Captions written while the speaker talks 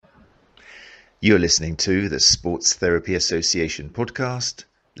You're listening to the Sports Therapy Association podcast.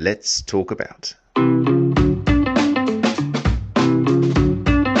 Let's talk about.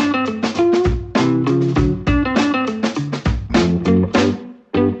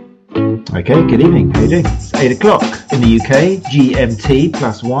 Okay, good evening. How are you doing? It's 8 o'clock in the UK, GMT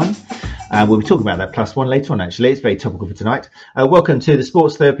 +1. We'll be talking about that +1 later on, actually. It's very topical for tonight. Welcome to the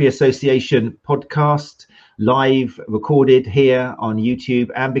Sports Therapy Association podcast, live recorded here on YouTube.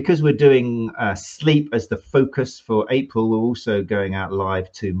 And because we're doing sleep as the focus for April, we're also going out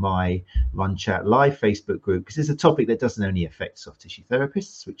live to my Run Chat Live Facebook group, because it's a topic that doesn't only affect soft tissue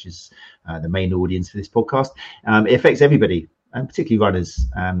therapists, which is the main audience for this podcast. It affects everybody, and particularly runners,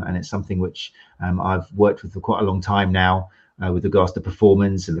 and it's something which I've worked with for quite a long time now with regards to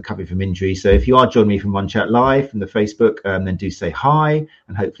performance and recovery from injury. So if you are joining me from Run Chat Live from the Facebook, then do say hi,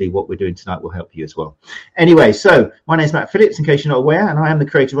 and hopefully what we're doing tonight will help you as well. Anyway, so my name is Matt Phillips, in case you're not aware, and I am the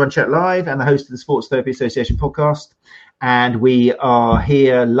creator of Run Chat Live and the host of the Sports Therapy Association podcast, and we are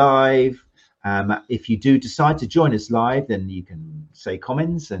here live. If you do decide to join us live, then you can say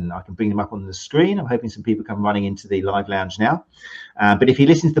comments and I can bring them up on the screen. I'm hoping some people come running into the live lounge now. But if you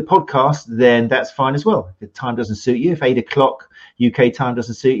listen to the podcast, then that's fine as well. If the time doesn't suit you, if 8 o'clock UK time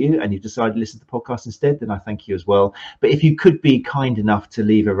doesn't suit you and you've decided to listen to the podcast instead, then I thank you as well. But if you could be kind enough to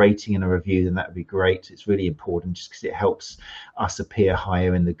leave a rating and a review, then that would be great. It's really important just because it helps us appear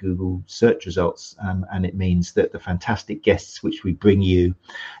higher in the Google search results. And it means that the fantastic guests which we bring you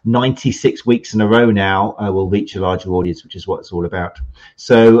 96 weeks in a row now will reach a larger audience, which is what it's all about.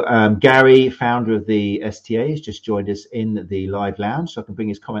 So Gary, founder of the STA, has just joined us in the live lounge, so I can bring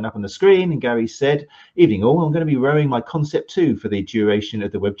his comment up on the screen. And Gary said, "Evening all, I'm going to be rowing my Concept 2 for the duration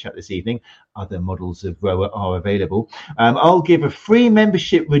of the web chat this evening. Other models of rower are available. I'll give a free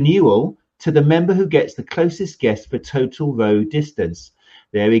membership renewal to the member who gets the closest guess for total row distance."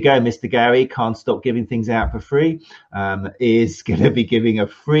 There we go. Mr. Gary can't stop giving things out for free. Is going to be giving a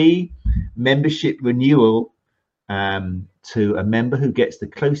free membership renewal to a member who gets the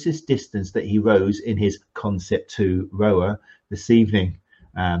closest distance that he rows in his Concept 2 rower this evening.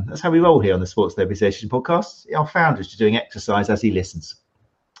 That's how we roll here on the Sports Therapy Association podcast. Our founder is just doing exercise as he listens.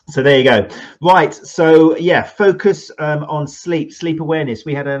 So there you go. Right. So yeah, focus on sleep awareness.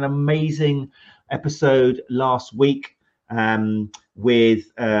 We had an amazing episode last week with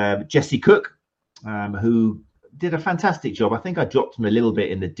Jesse Cook, who did a fantastic job. I think I dropped him a little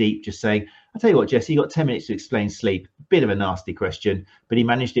bit in the deep, just saying, I'll tell you what, Jesse, you got 10 minutes to explain sleep. Bit of a nasty question, but he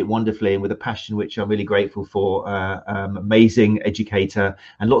managed it wonderfully and with a passion, which I'm really grateful for. Amazing educator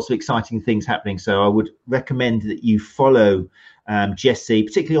and lots of exciting things happening. So I would recommend that you follow Jesse,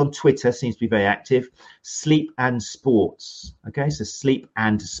 particularly on Twitter, seems to be very active. Sleep and Sports. Okay, so Sleep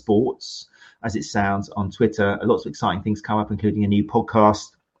and Sports, as it sounds on Twitter. Lots of exciting things come up, including a new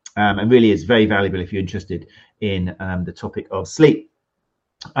podcast. And really is very valuable if you're interested in the topic of sleep.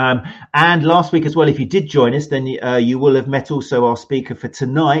 And last week as well, if you did join us, then you will have met also our speaker for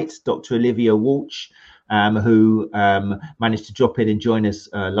tonight, Dr. Olivia Walsh, who managed to drop in and join us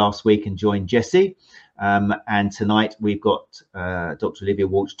last week and join Jesse. And tonight we've got Dr. Olivia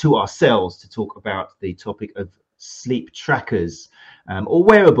Walsh to ourselves to talk about the topic of sleep trackers. Or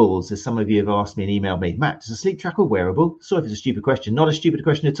wearables, as some of you have asked me and emailed me. Matt, does a sleep tracker wearable? Sorry if it's a stupid question. Not a stupid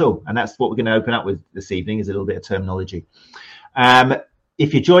question at all. And that's what we're going to open up with this evening, is a little bit of terminology.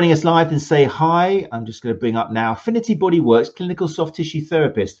 If you're joining us live, then say hi. I'm just going to bring up now Affinity Bodyworks clinical soft tissue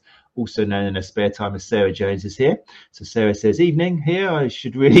therapist, also known in her spare time as Sarah Jones, is here. So Sarah says, "Evening here. I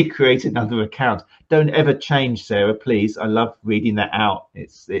should really create another account." Don't ever change, Sarah, please. I love reading that out.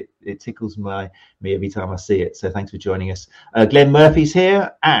 It tickles me every time I see it. So thanks for joining us. Glenn Murphy's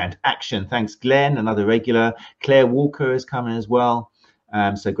here, and Action. Thanks, Glenn, another regular. Claire Walker is coming as well.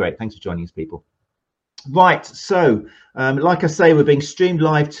 So great. Thanks for joining us, people. Right, so like I say, we're being streamed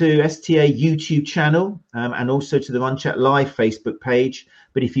live to STA YouTube channel and also to the Run Chat Live Facebook page.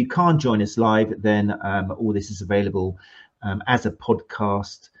 But if you can't join us live, then all this is available as a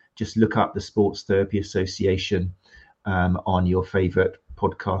podcast. Just look up the Sports Therapy Association on your favorite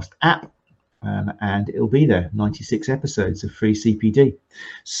podcast app and it'll be there. 96 episodes of free CPD.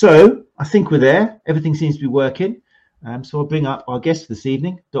 So I think we're there. Everything seems to be working. So I'll bring up our guest this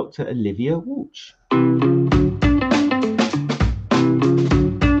evening, Dr. Olivia Walsh.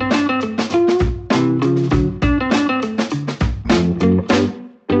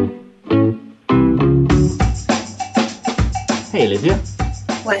 Hey, Olivia.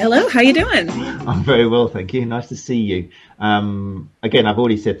 Well, hello. How you doing? I'm very well, thank you. Nice to see you. Again, I've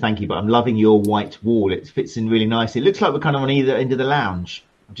already said thank you, but I'm loving your white wall. It fits in really nicely. It looks like we're kind of on either end of the lounge.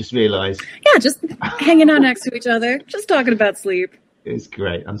 I've just realised. Yeah, just hanging out next to each other, just talking about sleep. It's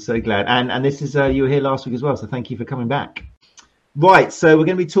great. I'm so glad. And this is you were here last week as well, so thank you for coming back. Right, so we're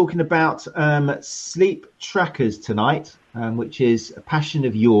going to be talking about sleep trackers tonight, which is a passion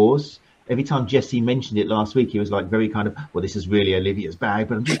of yours. Every time Jesse mentioned it last week, he was like very kind of, well, this is really Olivia's bag,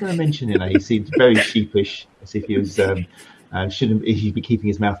 but I'm just going to mention it. He seemed very sheepish, as if he was he'd be keeping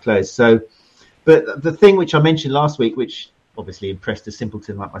his mouth closed. So, but the thing which I mentioned last week, which obviously impressed a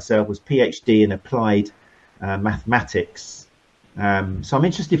simpleton like myself, was PhD in applied mathematics. So I'm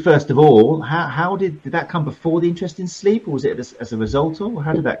interested, first of all, how did that come before the interest in sleep, or was it as a result of, or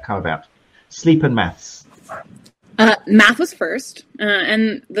how did that come about? Sleep and maths. Math was first.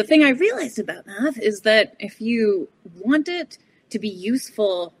 And the thing I realized about math is that if you want it to be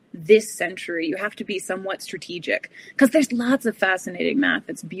useful this century, you have to be somewhat strategic, because there's lots of fascinating math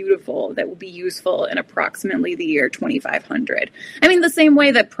that's beautiful that will be useful in approximately the year 2500. I mean, the same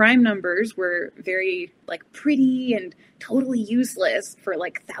way that prime numbers were very pretty and totally useless for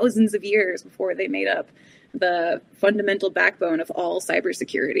thousands of years before they made up the fundamental backbone of all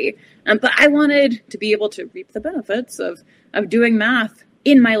cybersecurity. But I wanted to be able to reap the benefits of doing math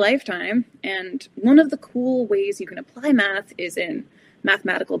in my lifetime. And one of the cool ways you can apply math is in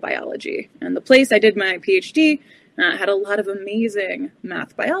mathematical biology. And the place I did my PhD had a lot of amazing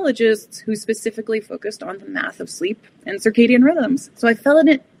math biologists who specifically focused on the math of sleep and circadian rhythms. So I fell in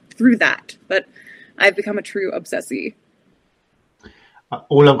it through that, but I've become a true obsessee.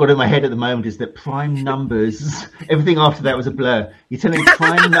 All I've got in my head at the moment is that prime numbers, everything after that was a blur. You're telling me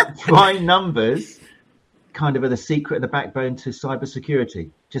prime numbers kind of are the secret and the backbone to cybersecurity?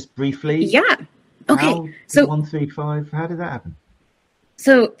 Just briefly? Yeah. Okay. So 135, how did that happen?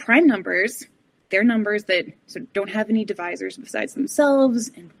 So prime numbers, they're numbers that don't have any divisors besides themselves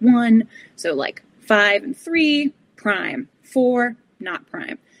and 1. So 5 and 3, prime. 4, not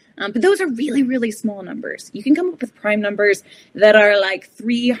prime. But those are really, really small numbers. You can come up with prime numbers that are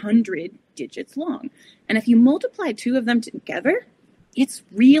 300 digits long. And if you multiply 2 of them together, it's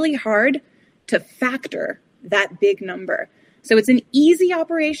really hard to factor that big number. So it's an easy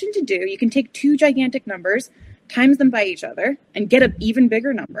operation to do. You can take 2 gigantic numbers, times them by each other, and get an even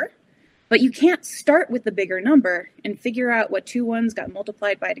bigger number. But you can't start with the bigger number and figure out what 2 ones got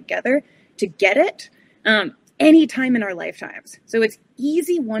multiplied by together to get it any time in our lifetimes. So it's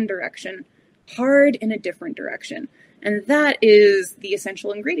easy one direction, hard in a different direction. And that is the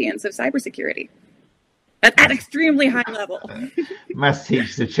essential ingredients of cybersecurity at extremely high level. Maths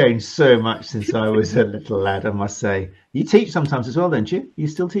teachers have changed so much since I was a little lad, I must say. You teach sometimes as well, don't you? Are you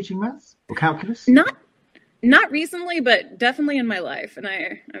still teaching maths or calculus? Not recently, but definitely in my life. And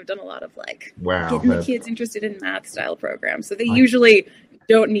I've done a lot of getting the kids interested in math style programs. So they usually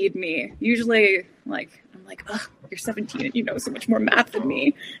don't need me. Usually I'm like, oh, you're 17 and you know so much more math than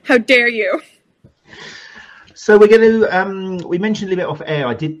me. How dare you? So we're going to, we mentioned a little bit off air,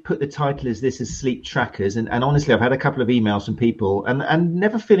 I did put the title as this as sleep trackers. And honestly, I've had a couple of emails from people and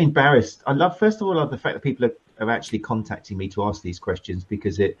never feel embarrassed. First of all, I love the fact that people are actually contacting me to ask these questions,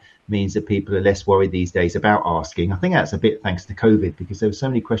 because it means that people are less worried these days about asking. I think that's a bit thanks to COVID, because there were so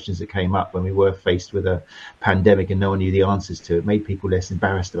many questions that came up when we were faced with a pandemic and no one knew the answers to it. It made people less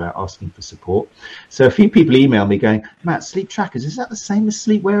embarrassed about asking for support. So a few people emailed me going, Matt, sleep trackers, is that the same as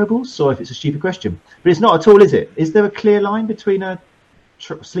sleep wearables? Sorry if it's a stupid question, but it's not at all, is it? Is there a clear line between a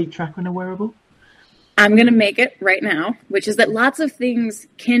sleep tracker and a wearable? I'm going to make it right now, which is that lots of things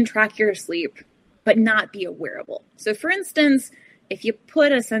can track your sleep, but not be a wearable. So for instance, if you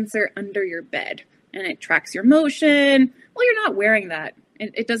put a sensor under your bed and it tracks your motion, well, you're not wearing that.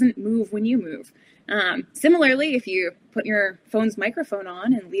 It doesn't move when you move. Similarly, if you put your phone's microphone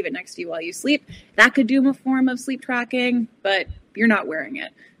on and leave it next to you while you sleep, that could do a form of sleep tracking, but you're not wearing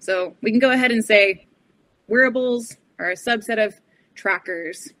it. So we can go ahead and say wearables are a subset of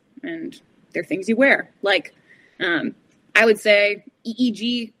trackers, and they're things you wear. I would say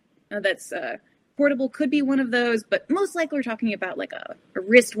EEG, that's portable, could be one of those, but most likely we're talking about a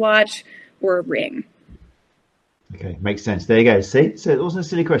wristwatch or a ring. Okay, makes sense. There you go. See, so it wasn't a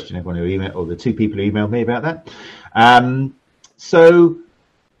silly question, everyone who emailed, or the 2 people who emailed me about that. So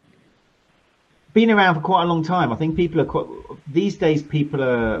been around for quite a long time. I think these days people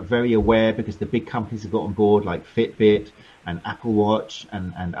are very aware because the big companies have got on board, like Fitbit and Apple Watch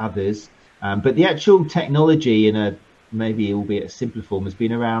and others. But the actual technology in a maybe albeit a simpler form has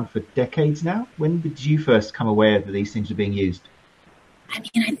been around for decades now. When did you first come aware that these things are being used? I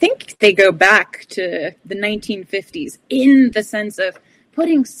mean, I think they go back to the 1950s in the sense of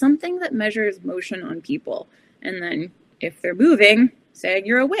putting something that measures motion on people. And then if they're moving, saying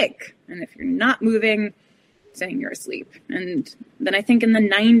you're awake. And if you're not moving, saying you're asleep. And then I think in the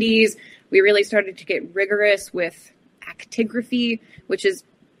 90s, we really started to get rigorous with actigraphy, which is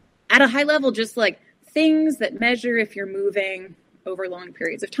at a high level just like things that measure if you're moving over long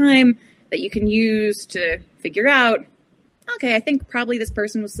periods of time that you can use to figure out, okay, I think probably this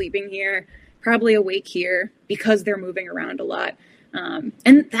person was sleeping here, probably awake here because they're moving around a lot.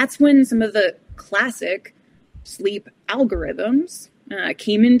 And that's when some of the classic sleep algorithms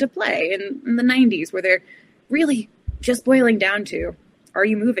came into play in the 90s, where they're really just boiling down to, are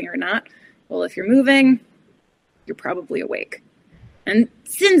you moving or not? Well, if you're moving, you're probably awake. And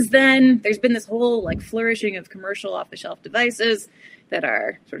since then, there's been this whole like flourishing of commercial off-the-shelf devices that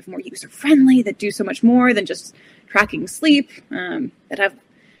are sort of more user-friendly, that do so much more than just tracking sleep, that have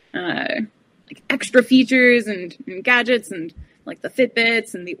like extra features and gadgets and like the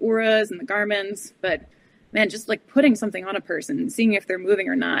Fitbits and the Ouras and the Garmins. But man, just like putting something on a person and seeing if they're moving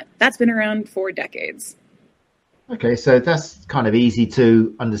or not, that's been around for decades. Okay, so that's kind of easy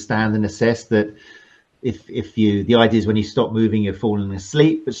to understand and assess that if you, the idea is when you stop moving, you're falling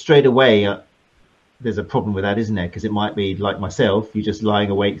asleep, but straight away there's a problem with that, isn't there? Because it might be like myself, you're just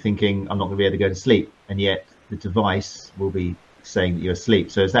lying awake thinking, I'm not going to be able to go to sleep. And yet the device will be saying that you're asleep.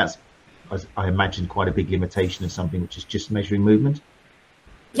 So that's, I imagine, quite a big limitation of something which is just measuring movement.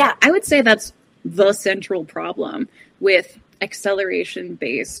 Yeah, I would say that's the central problem with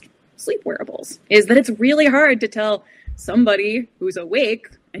acceleration-based sleep wearables, is that it's really hard to tell somebody who's awake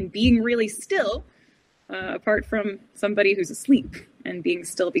and being really still apart from somebody who's asleep and being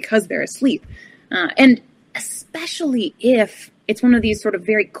still because they're asleep. And especially if it's one of these sort of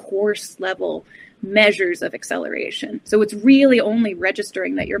very coarse level measures of acceleration. So it's really only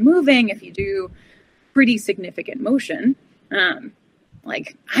registering that you're moving if you do pretty significant motion.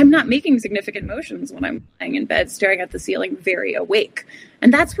 Like, I'm not making significant motions when I'm lying in bed staring at the ceiling very awake.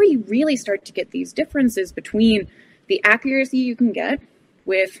 And that's where you really start to get these differences between the accuracy you can get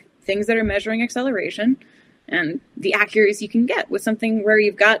with things that are measuring acceleration and the accuracy you can get with something where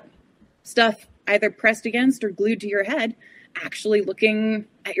you've got stuff either pressed against or glued to your head actually looking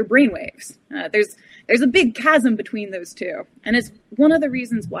at your brainwaves. There's a big chasm between those two. And it's one of the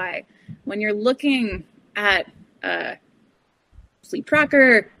reasons why when you're looking at sleep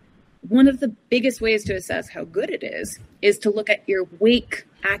tracker, one of the biggest ways to assess how good it is to look at your wake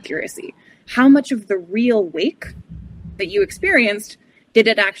accuracy. How much of the real wake that you experienced did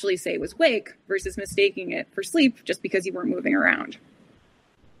it actually say was wake versus mistaking it for sleep just because you weren't moving around?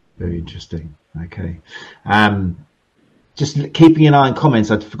 Very interesting. Okay. Just keeping an eye on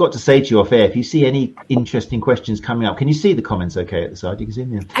comments. I forgot to say to you off air, if you see any interesting questions coming up, can you see the comments okay at the side? You can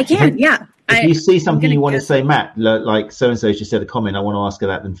zoom in. I can, yeah. If you see something you want to say, Matt, like so-and-so just said a comment, I want to ask her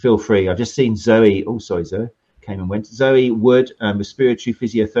that, then feel free. I've just seen Zoe. Oh, sorry, Zoe. Came and went. Zoe Wood, respiratory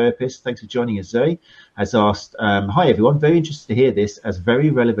physiotherapist. Thanks for joining us, Zoe. Has asked, hi, everyone. Very interested to hear this, as very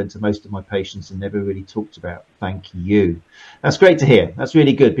relevant to most of my patients and never really talked about. Thank you. That's great to hear. That's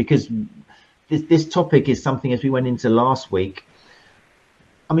really good, because this topic is something, as we went into last week,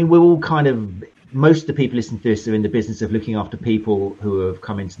 I mean, we're all kind of, most of the people listening to this are in the business of looking after people who have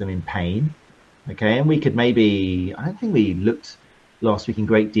come into them in pain. Okay. And we could maybe, I don't think we looked last week in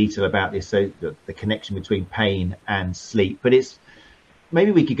great detail about this, so the connection between pain and sleep, but it's,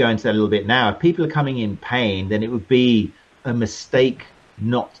 maybe we could go into that a little bit now. If people are coming in pain, then it would be a mistake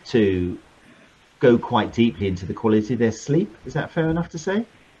not to go quite deeply into the quality of their sleep. Is that fair enough to say?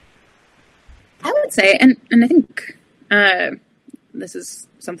 I would say, and I think this is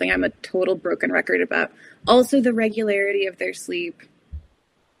something I'm a total broken record about. Also the regularity of their sleep.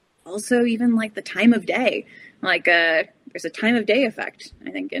 Also even like the time of day. Like there's a time of day effect,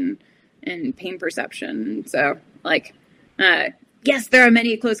 I think, in pain perception. So like, yes, there are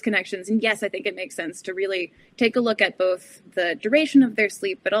many close connections. And yes, I think it makes sense to really take a look at both the duration of their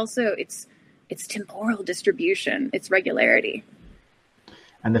sleep, but also its temporal distribution, its regularity.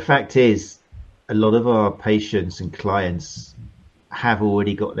 And the fact is, a lot of our patients and clients have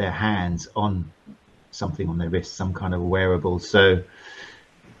already got their hands on something on their wrist, some kind of wearable. So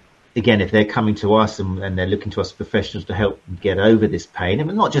again, if they're coming to us and they're looking to us professionals to help them get over this pain,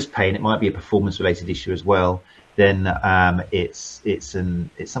 and not just pain, it might be a performance related issue as well, then it's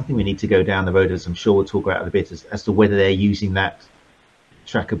something we need to go down the road, as I'm sure we'll talk about in a bit, as to whether they're using that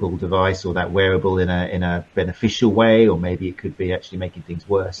trackable device or that wearable in a beneficial way, or maybe it could be actually making things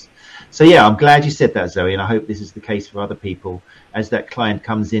worse. So yeah, I'm glad you said that, Zoe, and I hope this is the case for other people as that client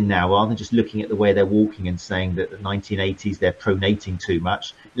comes in now, rather than just looking at the way they're walking and saying that the 1980s they're pronating too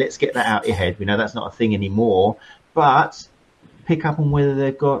much. Let's get that out of your head. We know that's not a thing anymore, but pick up on whether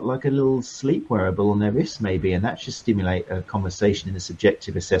they've got like a little sleep wearable on their wrist maybe, and that should stimulate a conversation in a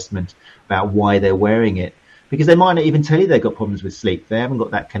subjective assessment about why they're wearing it. because they might not even tell you they've got problems with sleep. They haven't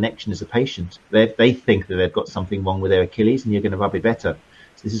got that connection as a patient. They think that they've got something wrong with their Achilles, and you're going to rub it better.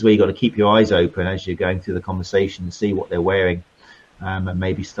 So this is where you've got to keep your eyes open as you're going through the conversation and see what they're wearing, and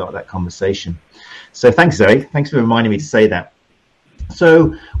maybe start that conversation. So thanks, Zoe. Thanks for reminding me to say that.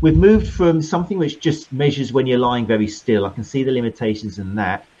 So we've moved from something which just measures when you're lying very still. I can see the limitations in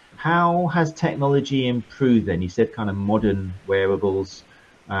that. How has technology improved then? You said kind of modern wearables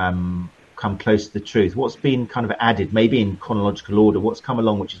come close to the truth. What's been kind of added, maybe in chronological order? What's come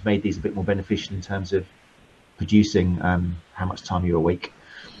along which has made these a bit more beneficial in terms of producing how much time you're awake?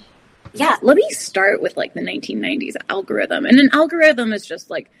 Yeah, let me start with like the 1990s algorithm. And an algorithm is just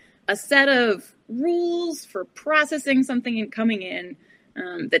like a set of rules for processing something and coming in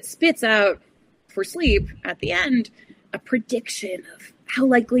that spits out for sleep at the end a prediction of how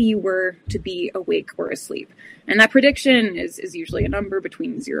likely you were to be awake or asleep. And that prediction is usually a number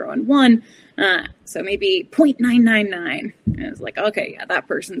between 0 and 1. So maybe 0.999. And it's like, okay, yeah, that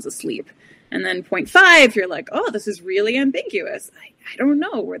person's asleep. And then 0.5, you're like, oh, this is really ambiguous. I don't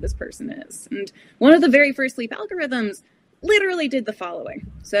know where this person is. And one of the very first sleep algorithms literally did the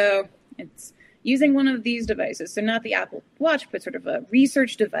following. So it's using one of these devices, so not the Apple Watch, but sort of a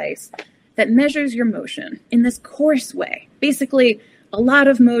research device that measures your motion in this coarse way. Basically, a lot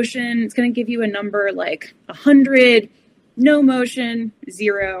of motion. It's going to give you a number like 100, no motion,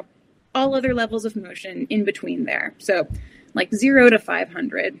 0, all other levels of motion in between there. So like 0 to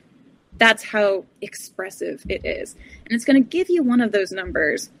 500. That's how expressive it is. And it's going to give you one of those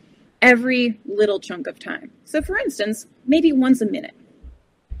numbers every little chunk of time. So for instance, maybe once a minute.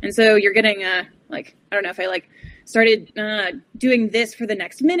 And so you're getting I don't know, if I started doing this for the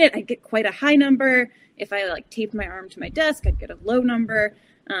next minute, I'd get quite a high number. If I taped my arm to my desk, I'd get a low number.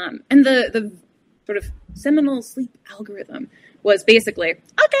 And the sort of seminal sleep algorithm was basically,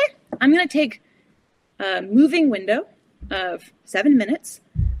 okay, I'm going to take a moving window of 7 minutes.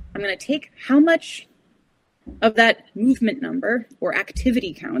 I'm going to take how much of that movement number, or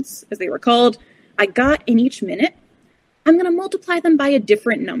activity counts, as they were called, I got in each minute. I'm going to multiply them by a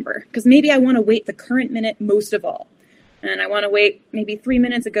different number, because maybe I want to wait the current minute most of all. And I want to wait maybe 3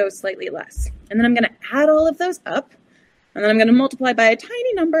 minutes ago slightly less. And then I'm going to add all of those up, and then I'm going to multiply by a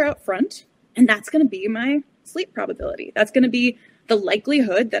tiny number out front, and that's going to be my sleep probability. That's going to be the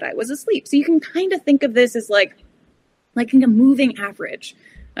likelihood that I was asleep. So you can kind of think of this as like a moving average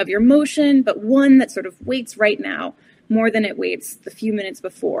of your motion, but one that sort of weights right now more than it weights the few minutes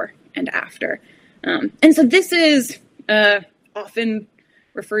before and after. And so this is often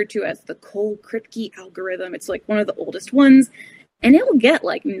referred to as the Cole-Kripke algorithm. It's like one of the oldest ones, and it will get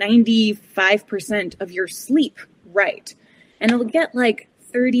like 95% of your sleep right. And it'll get like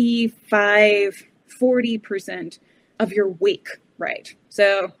 35, 40% of your wake right.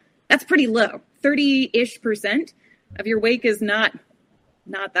 So that's pretty low. 30-ish% of your wake is not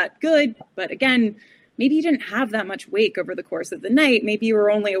that good. But again, maybe you didn't have that much wake over the course of the night. Maybe you were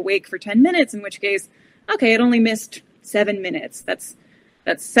only awake for 10 minutes, in which case, okay, it only missed 7 minutes. That's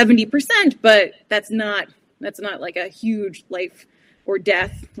 70%, but that's not like a huge life or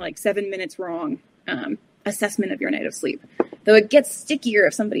death, like 7 minutes wrong assessment of your night of sleep. Though it gets stickier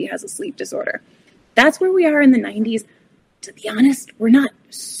if somebody has a sleep disorder. That's where we are in the 90s. To be honest, we're not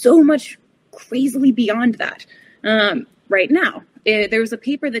so much crazily beyond that right now. There was a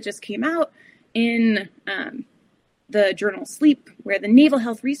paper that just came out in the journal Sleep, where the Naval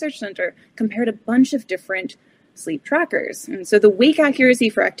Health Research Center compared a bunch of different sleep trackers. And so the wake accuracy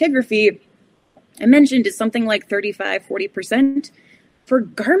for actigraphy, I mentioned, is something like 35, 40%. For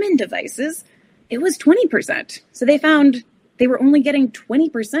Garmin devices, it was 20%. So they found they were only getting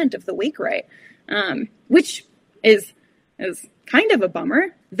 20% of the wake right, which is kind of a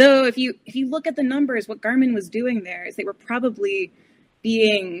bummer. Though if you look at the numbers, what Garmin was doing there is they were probably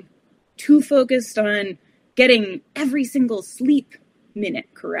being too focused on getting every single sleep minute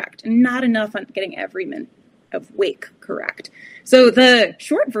correct and not enough on getting every minute of wake correct. So the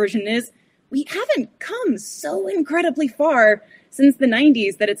short version is we haven't come so incredibly far since the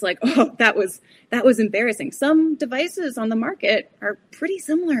 90s that it's like, oh, that was embarrassing. Some devices on the market are pretty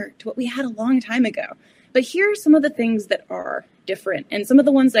similar to what we had a long time ago. But here are some of the things that are different and some of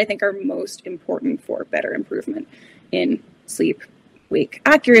the ones that I think are most important for better improvement in sleep-wake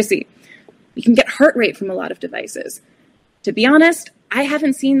accuracy. You can get heart rate from a lot of devices. To be honest, I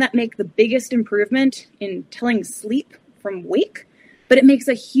haven't seen that make the biggest improvement in telling sleep from wake, but it makes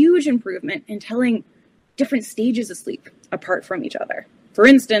a huge improvement in telling different stages of sleep apart from each other. For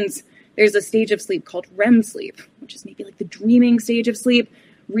instance, there's a stage of sleep called REM sleep, which is maybe like the dreaming stage of sleep,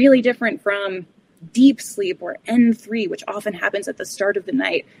 really different from deep sleep or N3, which often happens at the start of the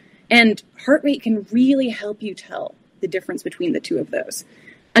night. And heart rate can really help you tell the difference between the two of those.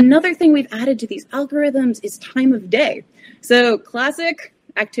 Another thing we've added to these algorithms is time of day. So classic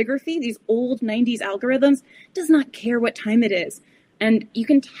actigraphy, these old 90s algorithms, does not care what time it is. And you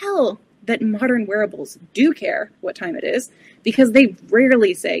can tell that modern wearables do care what time it is because they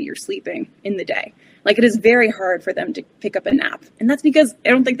rarely say you're sleeping in the day. Like, it is very hard for them to pick up a nap. And that's because I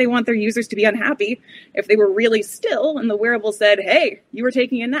don't think they want their users to be unhappy if they were really still and the wearable said, hey, you were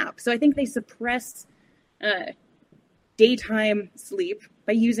taking a nap. So I think they suppress daytime sleep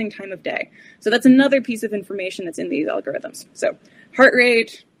by using time of day. So that's another piece of information that's in these algorithms. So heart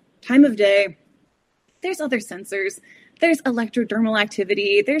rate, time of day, there's other sensors, there's electrodermal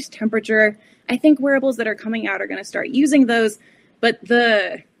activity, there's temperature. I think wearables that are coming out are going to start using those. But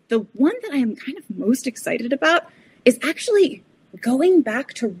the one that I am kind of most excited about is actually going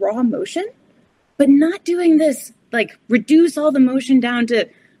back to raw motion, but not doing this, like, reduce all the motion down to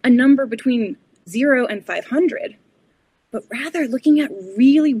a number between 0 and 500, but rather looking at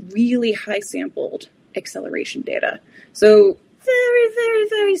really, really high sampled acceleration data. So very, very,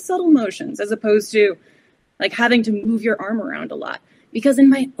 very subtle motions as opposed to like having to move your arm around a lot. Because in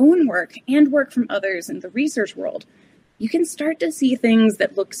my own work and work from others in the research world, you can start to see things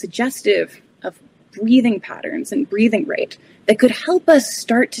that look suggestive of breathing patterns and breathing rate that could help us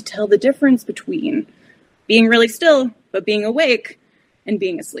start to tell the difference between being really still, but being awake, and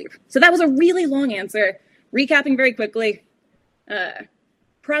being asleep. So that was a really long answer. Recapping very quickly,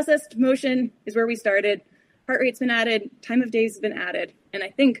 processed motion is where we started. Heart rate's been added, time of days has been added, and I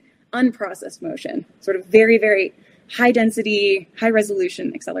think unprocessed motion, sort of very, very high density, high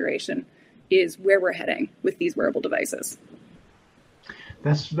resolution acceleration is where we're heading with these wearable devices.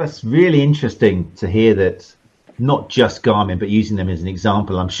 That's really interesting to hear that, not just Garmin, but using them as an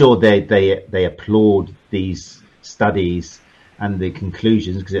example. I'm sure they applaud these studies and the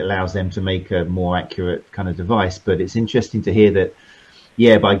conclusions because it allows them to make a more accurate kind of device. But it's interesting to hear that,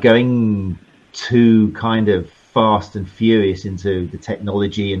 yeah, by going too kind of fast and furious into the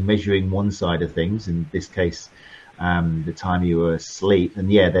technology and measuring one side of things, in this case, the time you were asleep,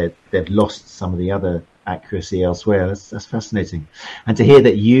 and yeah, they've lost some of the other accuracy elsewhere. That's fascinating. And to hear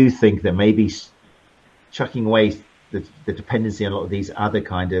that you think that maybe chucking away the dependency on a lot of these other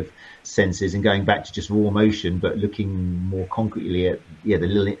kind of senses and going back to just raw motion, but looking more concretely at the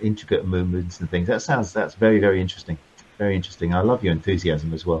little intricate movements and things. That's very, very interesting. Very interesting. I love your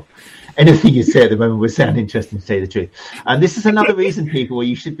enthusiasm as well. Anything you say at the moment would sound interesting, to tell you the truth. And this is another reason, people, where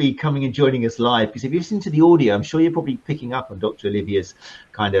you should be coming and joining us live, because if you listen to the audio, I'm sure you're probably picking up on Dr. Olivia's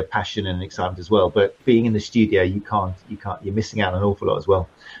kind of passion and excitement as well. But being in the studio, you can't. You're missing out on an awful lot as well.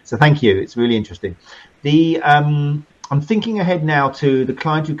 So thank you. It's really interesting. I'm thinking ahead now to the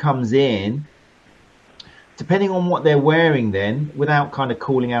client who comes in. Depending on what they're wearing, then, without kind of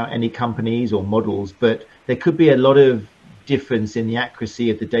calling out any companies or models, but there could be a lot of difference in the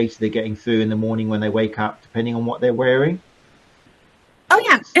accuracy of the data they're getting through in the morning when they wake up, depending on what they're wearing. Oh,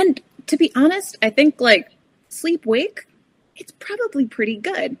 yeah. And to be honest, I think like sleep wake, it's probably pretty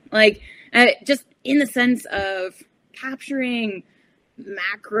good. Like just in the sense of capturing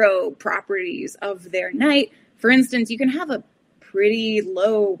macro properties of their night. For instance, you can have a pretty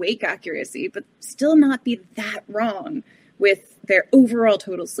low wake accuracy, but still not be that wrong with their overall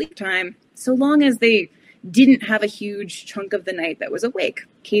total sleep time, so long as they didn't have a huge chunk of the night that was awake.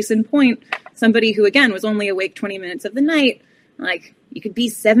 Case in point, somebody who, again, was only awake 20 minutes of the night, like, you could be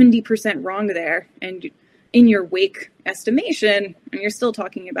 70% wrong there, and in your wake estimation, and you're still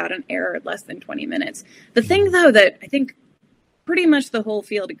talking about an error less than 20 minutes. The thing, though, that I think pretty much the whole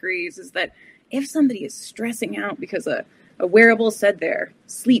field agrees is that if somebody is stressing out because a wearable said their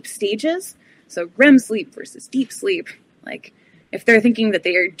sleep stages, so REM sleep versus deep sleep, like, if they're thinking that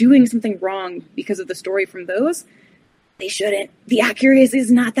they are doing something wrong because of the story from those, they shouldn't. The accuracy is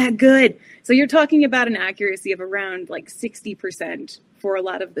not that good. So you're talking about an accuracy of around like 60% for a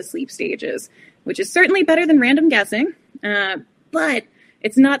lot of the sleep stages, which is certainly better than random guessing, but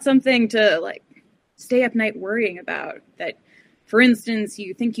it's not something to like stay up night worrying about. That, for instance,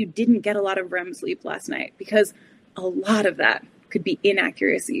 you think you didn't get a lot of REM sleep last night, because a lot of that could be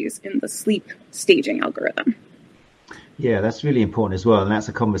inaccuracies in the sleep staging algorithm. Yeah, that's really important as well. And that's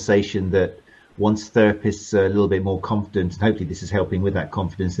a conversation that once therapists are a little bit more confident, and hopefully this is helping with that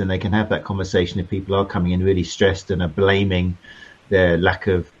confidence, then they can have that conversation if people are coming in really stressed and are blaming their lack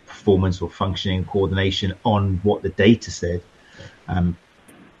of performance or functioning coordination on what the data said.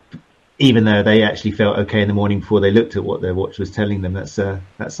 Even though they actually felt okay in the morning before they looked at what their watch was telling them. That's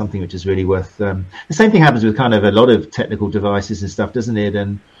something which is really worth. The same thing happens with kind of a lot of technical devices and stuff, doesn't it?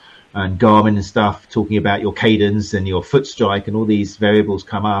 And and Garmin and stuff talking about your cadence and your foot strike and all these variables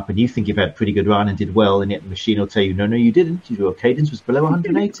come up, and you think you've had a pretty good run and did well, and yet the machine will tell you, no, you didn't. Your cadence was below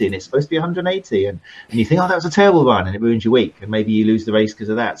 180 and it's supposed to be 180. And you think, oh, that was a terrible run, and it ruins your week. And maybe you lose the race because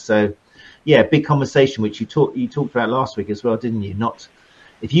of that. So, yeah, big conversation, which you talked about last week as well, didn't you? Not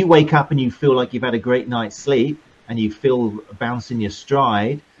if you wake up and you feel like you've had a great night's sleep and you feel a bounce in your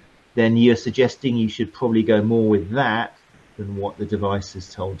stride, then you're suggesting you should probably go more with that than what the device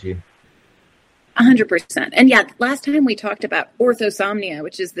has told you. 100%. And yeah, last time we talked about orthosomnia,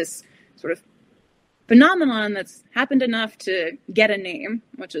 which is this sort of phenomenon that's happened enough to get a name,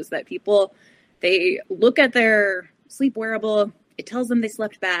 which is that people, they look at their sleep wearable, it tells them they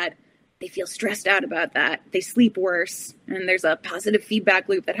slept bad, they feel stressed out about that, they sleep worse, and there's a positive feedback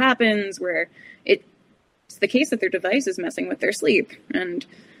loop that happens where it's the case that their device is messing with their sleep. And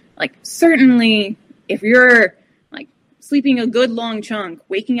like, certainly if you're like sleeping a good long chunk,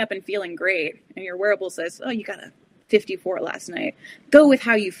 waking up and feeling great, and your wearable says, oh, you got a 54 last night, go with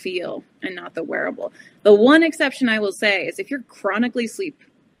how you feel and not the wearable. The one exception I will say is if you're chronically sleep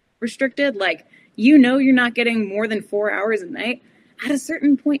restricted, like, you know, you're not getting more than 4 hours a night, at a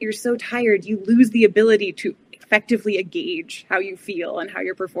certain point you're so tired you lose the ability to effectively gauge how you feel and how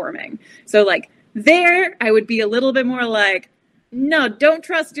you're performing. So like there I would be a little bit more like, no, don't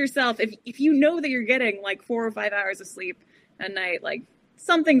trust yourself. If you know that you're getting like 4 or 5 hours of sleep a night, like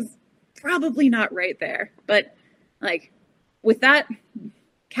something's probably not right there. But like with that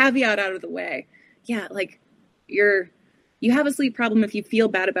caveat out of the way, yeah, like you have a sleep problem if you feel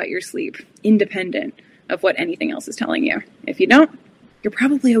bad about your sleep, independent of what anything else is telling you. If you don't, you're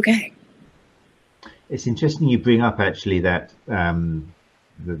probably okay. It's interesting you bring up actually that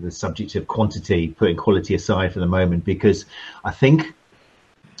the subject of quantity, putting quality aside for the moment, because I think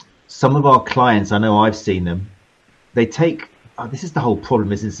some of our clients, I know I've seen them, they take, this is the whole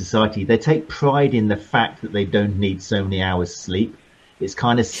problem is in society, they take pride in the fact that they don't need so many hours sleep. It's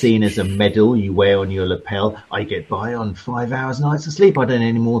kind of seen as a medal you wear on your lapel. I get by on 5 hours nights of sleep. I don't need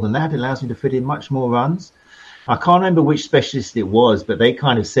any more than that. It allows me to fit in much more runs. I can't remember which specialist it was, but they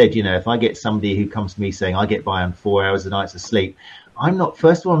kind of said, you know, if I get somebody who comes to me saying I get by on 4 hours a night of sleep,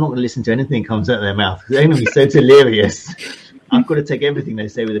 first of all, I'm not going to listen to anything that comes out of their mouth because they're going to be so delirious. I've got to take everything they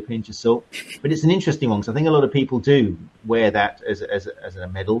say with a pinch of salt. But it's an interesting one because I think a lot of people do wear that as a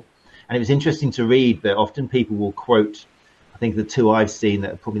medal. And it was interesting to read that often people will quote, I think the two I've seen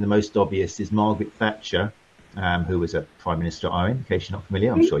that are probably the most obvious is Margaret Thatcher, who was a prime minister at Ireland, in case you're not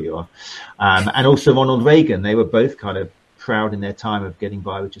familiar, I'm sure you are. And also Ronald Reagan. They were both kind of proud in their time of getting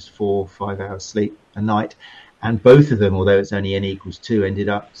by with just 4 or 5 hours sleep a night. And both of them, although it's only N=2, ended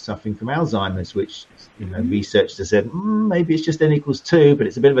up suffering from Alzheimer's, which, you know, researchers have said, maybe it's just N=2, but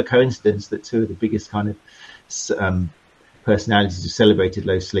it's a bit of a coincidence that two of the biggest kind of personalities who celebrated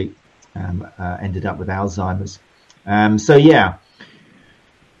low sleep ended up with Alzheimer's. So, yeah.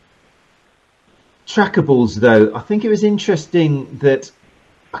 Trackables, though, I think it was interesting that,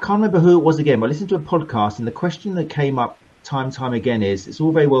 I can't remember who it was again, but I listened to a podcast and the question that came up time again is, it's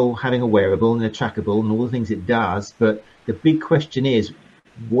all very well having a wearable and a trackable and all the things it does, but the big question is,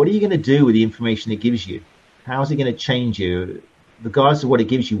 what are you going to do with the information it gives you? How is it going to change you? Regardless of what it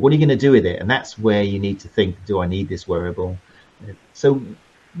gives you, what are you going to do with it? And that's where you need to think, do I need this wearable? So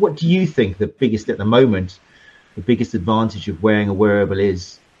what do you think the biggest at the moment, the biggest advantage of wearing a wearable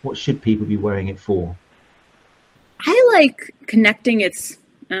is? What should people be wearing it for? I like connecting its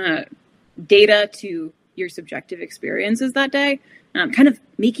data to your subjective experiences that day, kind of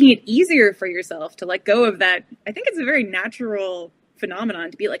making it easier for yourself to let go of that. I think it's a very natural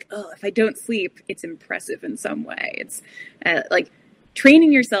phenomenon to be like, oh, if I don't sleep, it's impressive in some way. It's like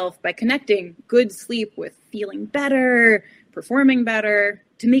training yourself by connecting good sleep with feeling better, performing better,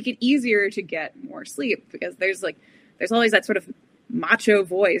 to make it easier to get more sleep, because there's always that sort of macho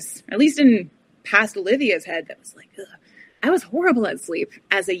voice, at least in past Olivia's head, that was like, ugh, I was horrible at sleep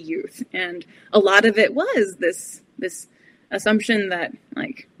as a youth. And a lot of it was this assumption that,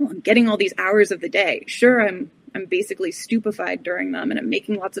 like, well, I'm getting all these hours of the day. Sure, I'm basically stupefied during them and I'm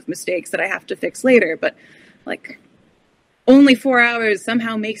making lots of mistakes that I have to fix later, but like only 4 hours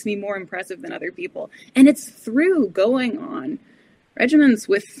somehow makes me more impressive than other people. And it's through going on regimens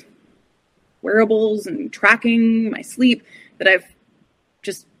with wearables and tracking my sleep that I've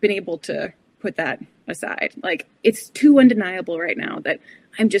just been able to put that aside. Like, it's too undeniable right now that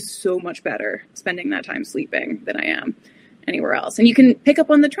I'm just so much better spending that time sleeping than I am anywhere else. And you can pick up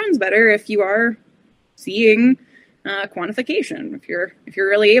on the trends better if you are seeing quantification. If you're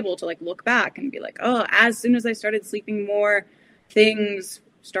really able to like look back and be like, oh, as soon as I started sleeping more, things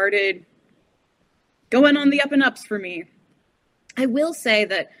started going on the up and ups for me. I will say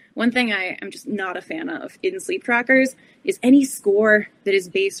that one thing I am just not a fan of in sleep trackers is any score that is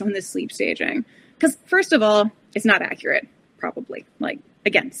based on this sleep staging. Because first of all, it's not accurate, probably. Like,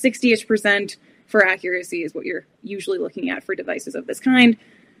 again, 60-ish% for accuracy is what you're usually looking at for devices of this kind.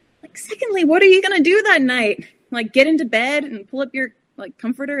 Like, secondly, what are you going to do that night? Like, get into bed and pull up your like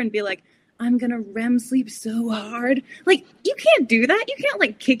comforter and be like, I'm going to REM sleep so hard. Like, you can't do that. You can't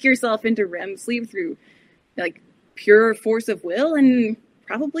like kick yourself into REM sleep through like pure force of will. And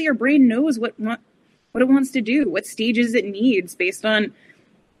probably your brain knows what it wants to do, what stages it needs based on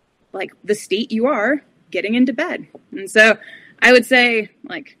like the state you are getting into bed. And so I would say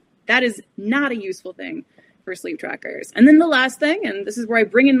like that is not a useful thing for sleep trackers. And then the last thing, and this is where I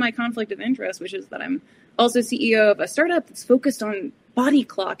bring in my conflict of interest, which is that I'm also CEO of a startup that's focused on body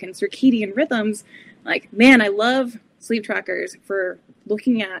clock and circadian rhythms. Like, man, I love sleep trackers for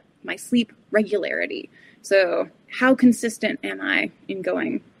looking at my sleep regularity. So how consistent am I in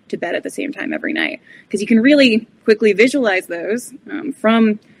going to bed at the same time every night? Because you can really quickly visualize those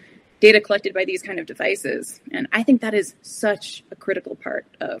from data collected by these kind of devices. And I think that is such a critical part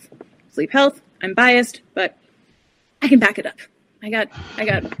of sleep health. I'm biased, but I can back it up. I got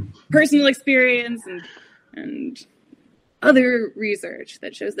personal experience and other research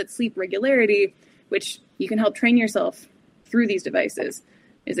that shows that sleep regularity, which you can help train yourself through these devices,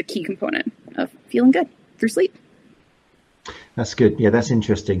 is a key component of feeling good through sleep. That's good. Yeah, that's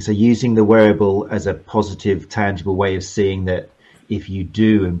interesting. So using the wearable as a positive, tangible way of seeing that if you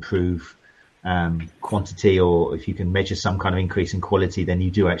do improve quantity, or if you can measure some kind of increase in quality, then you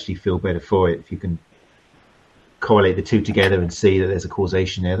do actually feel better for it. If you can correlate the two together and see that there's a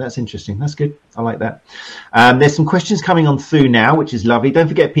causation there. That's interesting. That's good. I like that. There's some questions coming on through now, which is lovely. Don't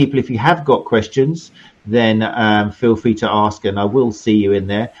forget, people, if you have got questions, then feel free to ask and I will see you in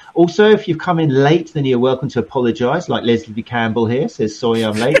there. Also, if you've come in late, then you're welcome to apologise, like Leslie Campbell here says, sorry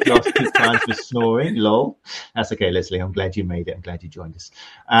I'm late. Last 2 times for snoring, lol. That's okay, Leslie. I'm glad you made it. I'm glad you joined us.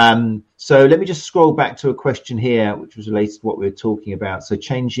 So let me just scroll back to a question here, which was related to what we were talking about. So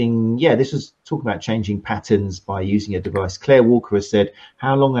this was talking about changing patterns by using a device. Claire Walker has said,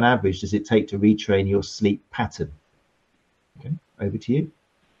 how long on average does it take to retrain your sleep pattern? Okay, over to you.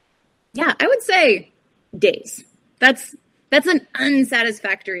 Yeah, I would say days. That's an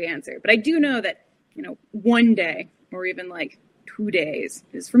unsatisfactory answer, but I do know that 1 day or even like 2 days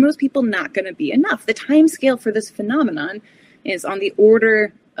is for most people not going to be enough. The time scale for this phenomenon is on the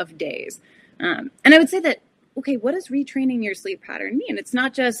order of days, and I would say that, okay, what does retraining your sleep pattern mean? It's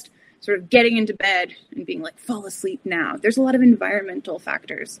not just sort of getting into bed and being like, fall asleep now. There's a lot of environmental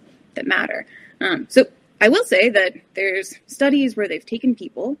factors that matter. So I will say that there's studies where they've taken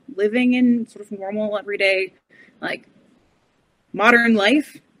people living in sort of normal, everyday, like modern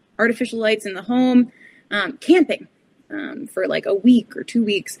life, artificial lights in the home, camping for like a week or 2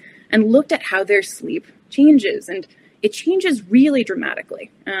 weeks, and looked at how their sleep changes. And it changes really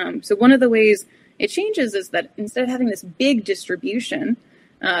dramatically. So one of the ways it changes is that instead of having this big distribution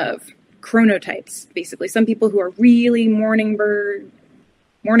of chronotypes, basically, some people who are really morning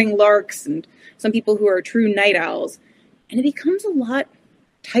larks, and some people who are true night owls, and it becomes a lot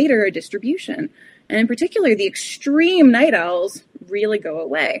tighter a distribution. And in particular, the extreme night owls really go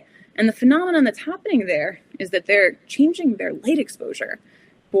away. And the phenomenon that's happening there is that they're changing their light exposure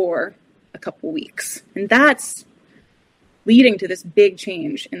for a couple weeks. And that's leading to this big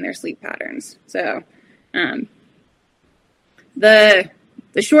change in their sleep patterns. So the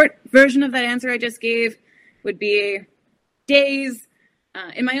short version of that answer I just gave would be days.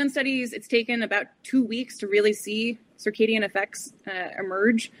 In my own studies, it's taken about 2 weeks to really see circadian effects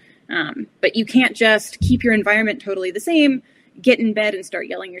emerge. But you can't just keep your environment totally the same, get in bed and start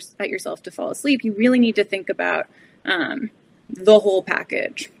yelling at yourself to fall asleep. You really need to think about the whole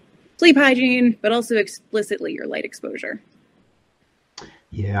package. Sleep hygiene, but also explicitly your light exposure.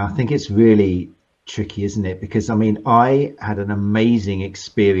 Yeah, I think it's really tricky, isn't it? Because I had an amazing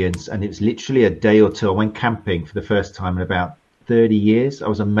experience, and it was literally a day or two. I went camping for the first time in about 30 years. I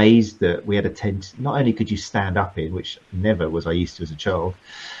was amazed that we had a tent. Not only could you stand up in, which never was I used to as a child,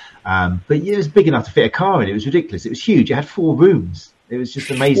 but it was big enough to fit a car in. It was ridiculous. It was huge. It had 4 rooms. It was just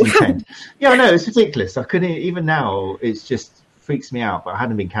an amazing tent. Yeah, I know, it's ridiculous. I couldn't, even now, it's just freaks me out. But I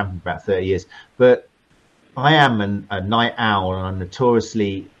hadn't been camping for about 30 years. But I am a night owl, and I'm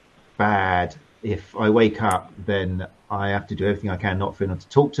notoriously bad. If I wake up, then I have to do everything I can not for anyone to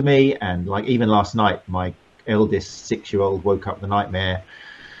talk to me. And like even last night, my eldest 6-year-old woke up with a nightmare.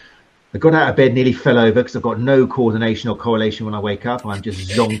 I got out of bed, nearly fell over because I've got no coordination or correlation when I wake up. I'm just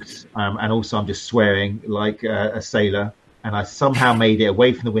zonked, and also I'm just swearing like a sailor. And I somehow made it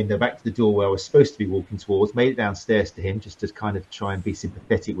away from the window, back to the door where I was supposed to be walking towards, made it downstairs to him, just to kind of try and be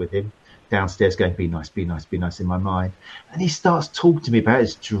sympathetic with him. Downstairs going, be nice, be nice, be nice in my mind. And he starts talking to me about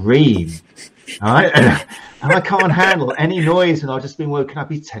his dream. All right? And I can't handle any noise. And I've just been woken up.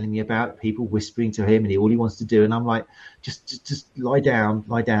 He's telling me about people whispering to him and all he wants to do. And I'm like, just lie down.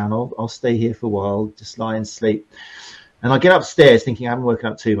 I'll stay here for a while. Just lie and sleep. And I get upstairs thinking I haven't woken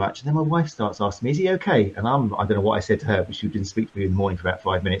up too much. And then my wife starts asking me, is he okay? And I don't know what I said to her, but she didn't speak to me in the morning for about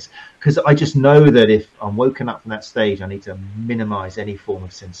 5 minutes. Because I just know that if I'm woken up from that stage, I need to minimize any form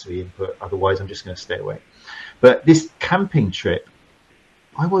of sensory input. Otherwise, I'm just going to stay awake. But this camping trip,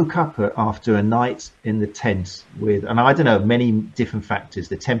 I woke up after a night in the tent with, and I don't know, many different factors.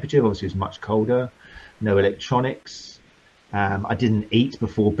 The temperature obviously was much colder, no electronics. I didn't eat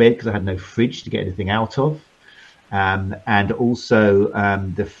before bed because I had no fridge to get anything out of. And also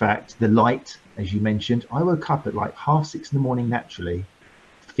the light, as you mentioned, I woke up at like 6:30 in the morning naturally,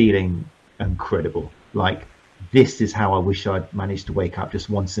 feeling incredible. Like, this is how I wish I'd managed to wake up just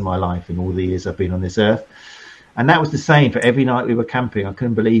once in my life in all the years I've been on this earth. And that was the same for every night we were camping. I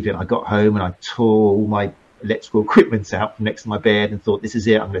couldn't believe it. I got home and I tore all my electrical equipment out from next to my bed and thought, this is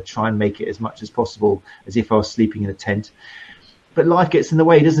it. I'm going to try and make it as much as possible as if I was sleeping in a tent. But life gets in the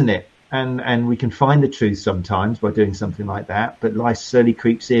way, doesn't it? And we can find the truth sometimes by doing something like that, but life slowly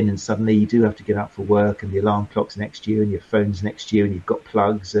creeps in and suddenly you do have to get up for work and the alarm clock's next to you and your phone's next to you and you've got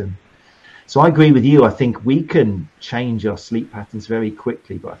plugs. And so I agree with you. I think we can change our sleep patterns very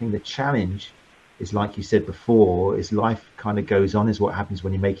quickly, but I think the challenge is, like you said before, is life kind of goes on, is what happens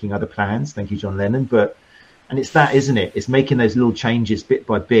when you're making other plans. Thank you, John Lennon. And it's that, isn't it? It's making those little changes bit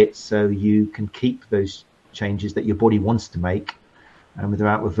by bit so you can keep those changes that your body wants to make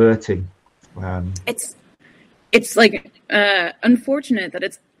without reverting. It's like unfortunate that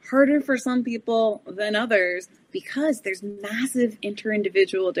it's harder for some people than others because there's massive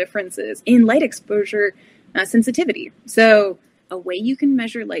inter-individual differences in light exposure sensitivity. So a way you can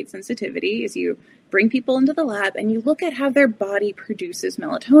measure light sensitivity is you bring people into the lab and you look at how their body produces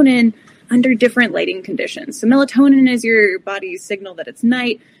melatonin under different lighting conditions. So melatonin is your body's signal that it's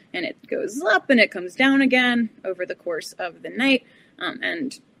night, and it goes up and it comes down again over the course of the night.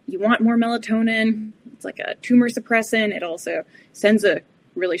 And you want more melatonin. It's like a tumor suppressant. It also sends a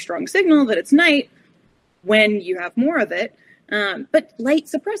really strong signal that it's night when you have more of it. But light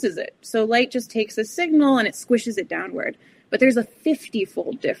suppresses it. So light just takes a signal and it squishes it downward. But there's a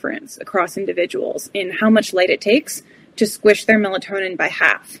 50-fold difference across individuals in how much light it takes to squish their melatonin by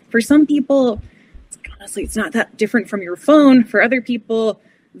half. For some people, honestly, it's not that different from your phone. For other people,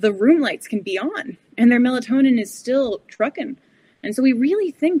 the room lights can be on and their melatonin is still trucking. And so we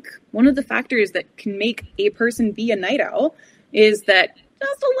really think one of the factors that can make a person be a night owl is that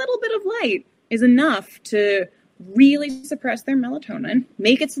just a little bit of light is enough to really suppress their melatonin,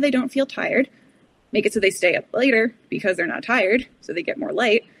 make it so they don't feel tired, make it so they stay up later because they're not tired, so they get more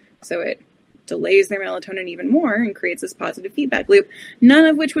light, so it delays their melatonin even more and creates this positive feedback loop, none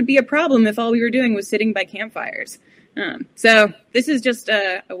of which would be a problem if all we were doing was sitting by campfires. So this is just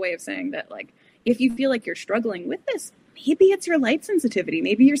a way of saying that, like, if you feel like you're struggling with this, maybe it's your light sensitivity.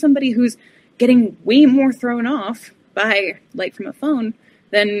 Maybe you're somebody who's getting way more thrown off by light from a phone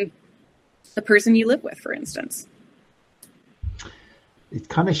than the person you live with, for instance. It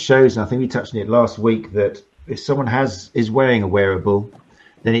kind of shows, and I think we touched on it last week, that if someone is wearing a wearable,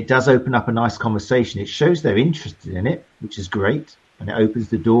 then it does open up a nice conversation. It shows they're interested in it, which is great. And it opens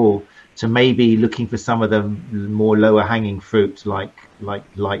the door to maybe looking for some of the more lower hanging fruit, like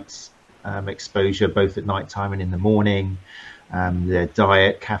lights, exposure, both at night time and in the morning, their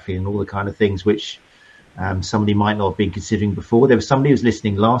diet, caffeine, and all the kind of things which somebody might not have been considering before. There was somebody who was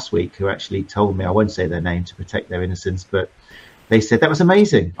listening last week who actually told me, I won't say their name to protect their innocence, but they said, that was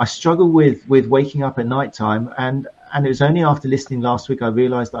amazing. I struggle with waking up at night time, and it was only after listening last week I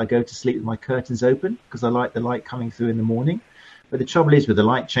realized that I go to sleep with my curtains open because I like the light coming through in the morning. But the trouble is, with the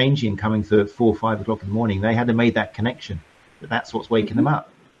light changing and coming through at 4 or 5 o'clock in the morning, they hadn't made that connection, that's what's waking them up.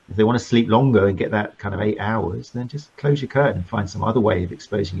 If they want to sleep longer and get that kind of 8 hours, then just close your curtain and find some other way of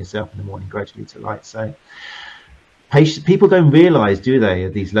exposing yourself in the morning gradually to light. So people don't realize, do they,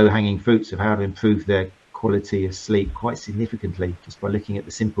 these low-hanging fruits of how to improve their quality of sleep quite significantly just by looking at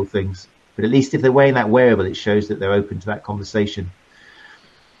the simple things. But at least if they're wearing that wearable, it shows that they're open to that conversation.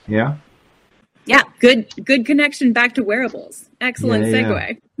 Yeah? Yeah, good connection back to wearables. Excellent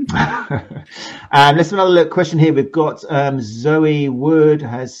segue. Let's have another question here. We've got Zoe Wood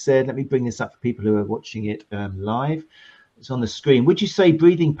has said, let me bring this up for people who are watching it live. It's on the screen. Would you say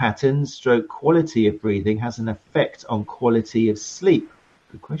breathing patterns / quality of breathing has an effect on quality of sleep?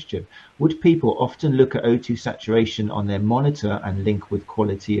 Good question. Would people often look at O2 saturation on their monitor and link with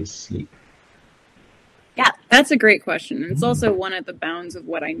quality of sleep? Yeah, that's a great question. And it's also one of the bounds of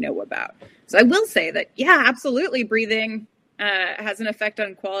what I know about. So I will say that, yeah, absolutely, breathing has an effect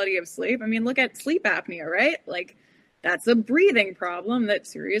on quality of sleep. I mean, look at sleep apnea, right? Like, that's a breathing problem that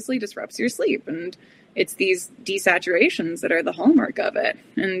seriously disrupts your sleep. And it's these desaturations that are the hallmark of it.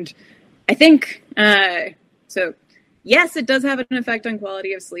 And I think, so yes, it does have an effect on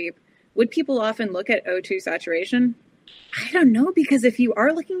quality of sleep. Would people often look at O2 saturation? I don't know, because if you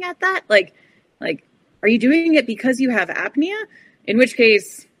are looking at that, like, are you doing it because you have apnea? In which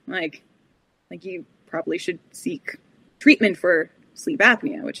case, like you probably should seek treatment for sleep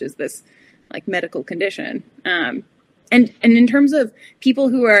apnea, which is this like medical condition. And in terms of people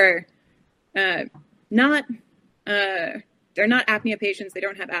who are not they're not apnea patients, they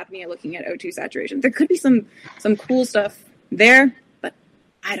don't have apnea looking at O2 saturation. There could be some cool stuff there, but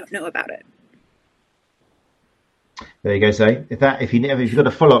I don't know about it. There you go, Zay. If you've got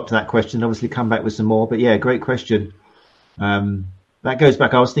a follow up to that question, obviously come back with some more. But yeah, great question. That goes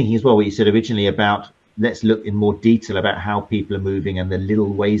back. I was thinking as well what you said originally about let's look in more detail about how people are moving and the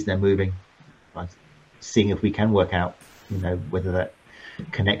little ways they're moving, by seeing if we can work out, whether that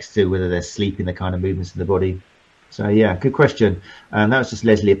connects to whether they're sleeping, the kind of movements in the body. So yeah, good question. That was just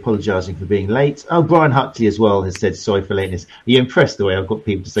Leslie apologising for being late. Oh, Brian Huckley as well has said sorry for lateness. Are you impressed the way I've got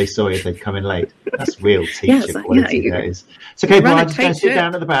people to say sorry if they've come in late? That's real teacher quality. That is. It's okay, Brian. Just go and sit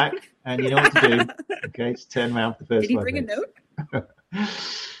down at the back, and you know what to do. Okay, just turn around for the first. Did he bring a note?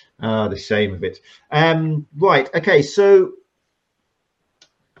 Oh, the shame of it. Right. Okay. So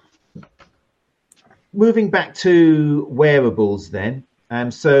moving back to wearables then.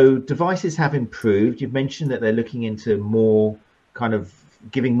 So devices have improved. You've mentioned that they're looking into more kind of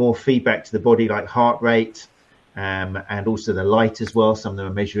giving more feedback to the body, like heart rate, and also the light as well. Some of them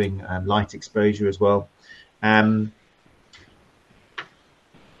are measuring light exposure as well.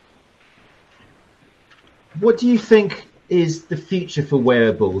 What do you think is the future for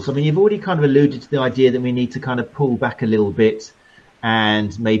wearables? I mean, you've already kind of alluded to the idea that we need to kind of pull back a little bit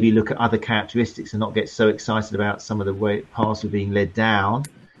and maybe look at other characteristics and not get so excited about some of the paths we're being led down. I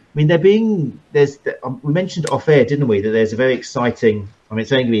mean, we mentioned off air, didn't we, that there's a very exciting,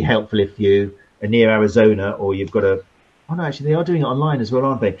 it's only going to be helpful if you are near Arizona or you've got actually they are doing it online as well,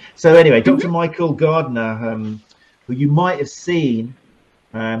 aren't they? So anyway, Dr. Michael Gardner, who you might have seen,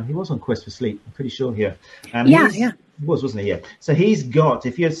 he was on Quest for Sleep, I'm pretty sure here. Yeah. Wasn't he? Yeah. So he's got,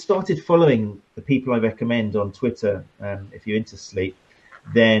 if you've started following the people I recommend on Twitter, if you're into sleep,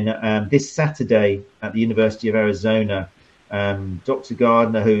 then this Saturday at the University of Arizona, Dr.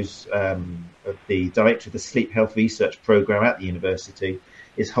 Gardner, who's the director of the Sleep Health Research Program at the university,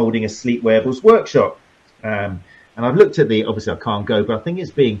 is holding a sleep wearables workshop. And I've looked at obviously I can't go, but I think it's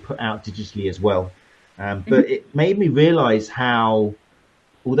being put out digitally as well. But it made me realize how,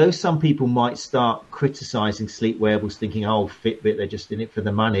 although some people might start criticizing sleep wearables, thinking, oh, Fitbit, they're just in it for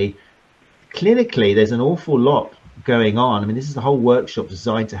the money. Clinically, there's an awful lot going on. I mean, this is a whole workshop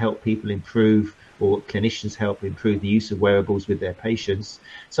designed to help people improve, or clinicians help improve the use of wearables with their patients.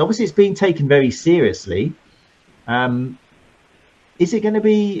 So obviously it's being taken very seriously. Is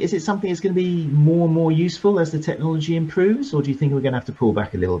it something that's going to be more and more useful as the technology improves, or do you think we're going to have to pull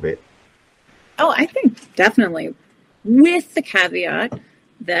back a little bit? Oh, I think definitely, with the caveat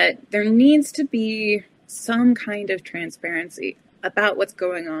that there needs to be some kind of transparency about what's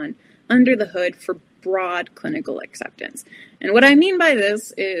going on under the hood for broad clinical acceptance. And what I mean by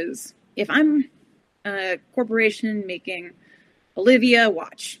this is, if I'm a corporation making Olivia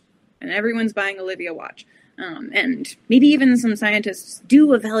watch, and everyone's buying Olivia watch, and maybe even some scientists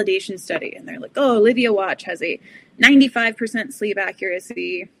do a validation study, and they're like, oh, Olivia watch has a 95% sleep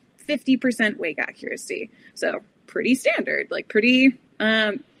accuracy, 50% wake accuracy. So pretty standard, like pretty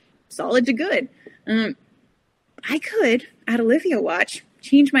solid to good. I could, at Olivia watch,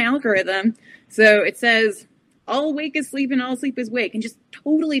 change my algorithm so it says all wake is sleep and all sleep is wake, and just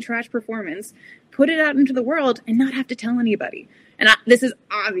totally trash performance, put it out into the world and not have to tell anybody. And this is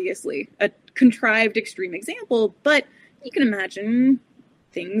obviously a contrived extreme example, but you can imagine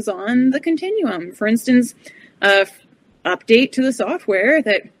things on the continuum. For instance, update to the software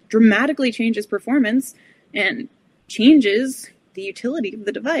that dramatically changes performance and changes the utility of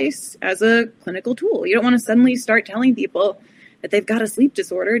the device as a clinical tool. You don't want to suddenly start telling people that they've got a sleep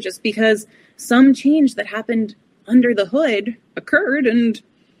disorder just because some change that happened under the hood occurred and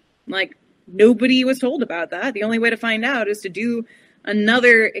nobody was told about that. The only way to find out is to do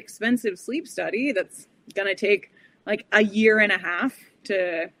another expensive sleep study that's going to take a year and a half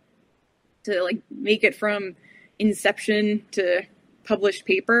to make it from inception to published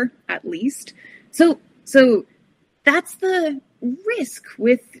paper at least. So that's the risk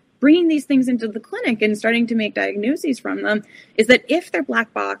with bringing these things into the clinic and starting to make diagnoses from them, is that if they're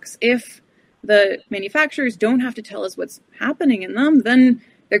black box, if the manufacturers don't have to tell us what's happening in them, then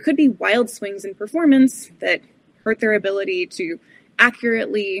there could be wild swings in performance that hurt their ability to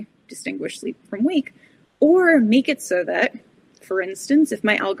accurately distinguish sleep from wake, or make it so that, for instance, if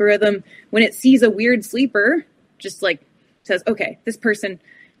my algorithm, when it sees a weird sleeper, just like says, okay, this person,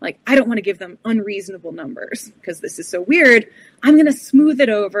 like, I don't want to give them unreasonable numbers because this is so weird, I'm going to smooth it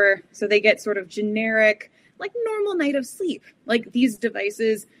over so they get sort of generic, like normal night of sleep. Like these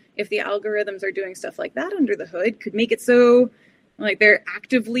devices, if the algorithms are doing stuff like that under the hood, could make it so like they're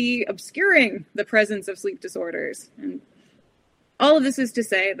actively obscuring the presence of sleep disorders. And all of this is to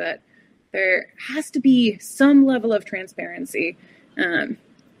say that there has to be some level of transparency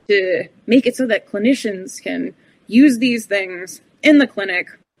to make it so that clinicians can use these things in the clinic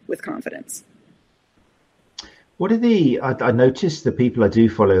with confidence. What are I noticed the people I do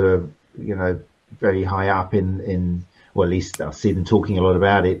follow are, very high up in well, at least I see them talking a lot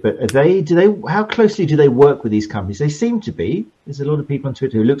about it, but how closely do they work with these companies? They seem to be. There's a lot of people on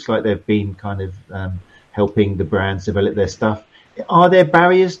Twitter who looks like they've been kind of helping the brands develop their stuff. Are there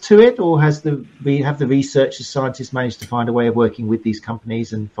barriers to it, or have the researchers, scientists managed to find a way of working with these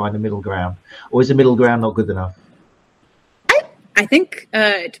companies and find a middle ground? Or is the middle ground not good enough? I think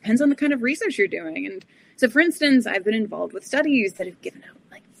it depends on the kind of research you're doing. And so, for instance, I've been involved with studies that have given out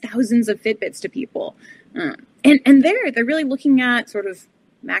like thousands of Fitbits to people. And they're really looking at sort of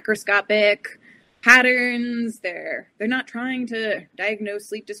macroscopic patterns. They're not trying to diagnose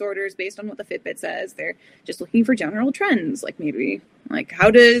sleep disorders based on what the Fitbit says. They're just looking for general trends, like maybe like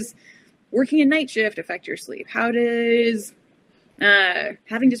how does working a night shift affect your sleep? How does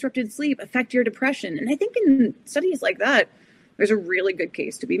having disrupted sleep affect your depression? And I think in studies like that, there's a really good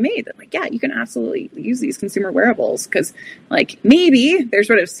case to be made that, like, yeah, you can absolutely use these consumer wearables because, like, maybe they're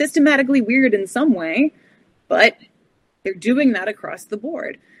sort of systematically weird in some way, but they're doing that across the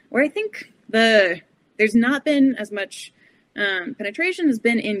board. Where I think there's not been as much penetration has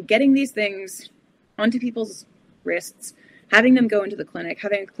been in getting these things onto people's wrists, having them go into the clinic,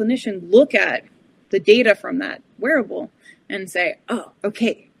 having a clinician look at the data from that wearable and say, oh,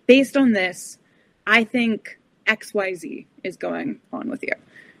 okay, based on this, I think XYZ is going on with you.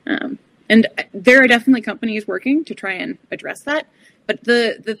 And there are definitely companies working to try and address that. But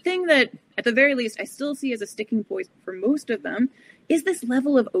the thing that, at the very least, I still see as a sticking point for most of them is this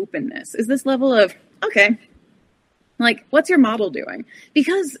level of openness, is this level of, okay, like, what's your model doing?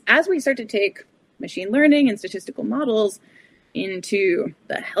 Because as we start to take machine learning and statistical models into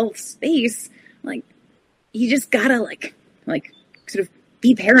the health space, like, you just gotta, like sort of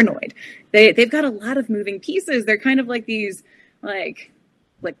be paranoid. They've got a lot of moving pieces. They're kind of like these, like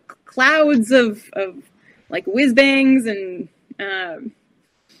clouds of like whiz bangs and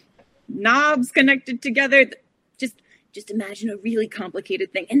knobs connected together. Just imagine a really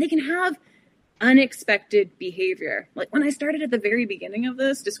complicated thing, and they can have unexpected behavior. Like when I started at the very beginning of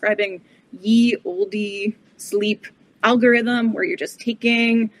this, describing ye olde sleep algorithm, where you're just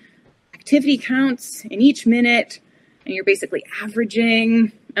taking activity counts in each minute, and you're basically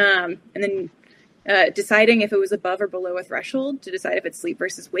averaging, and then deciding if it was above or below a threshold to decide if it's sleep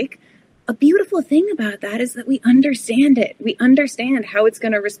versus wake. A beautiful thing about that is that we understand it. We understand how it's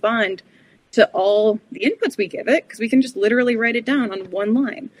going to respond to all the inputs we give it, because we can just literally write it down on one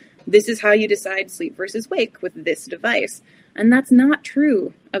line. This is how you decide sleep versus wake with this device. And that's not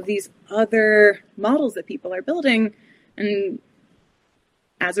true of these other models that people are building. And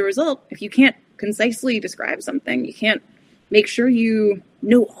as a result, if you can't concisely describe something, you can't make sure you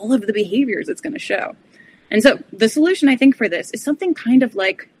know all of the behaviors it's going to show. And so the solution, I think, for this is something kind of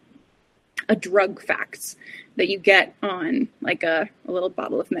like a drug facts that you get on like a little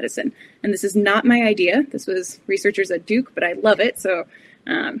bottle of medicine. And this is not my idea. This was researchers at Duke, but I love it. So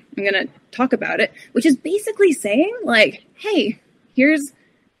I'm going to talk about it, which is basically saying, like, hey, here's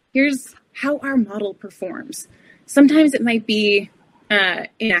how our model performs. Sometimes it might be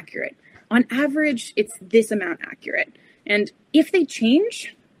inaccurate. On average, it's this amount accurate. And if they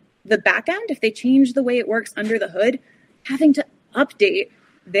change the back end, if they change the way it works under the hood, having to update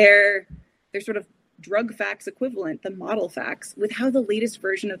their sort of drug facts equivalent, the model facts, with how the latest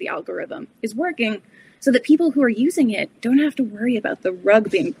version of the algorithm is working, so that people who are using it don't have to worry about the rug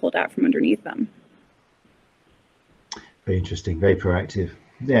being pulled out from underneath them. Very interesting, very proactive.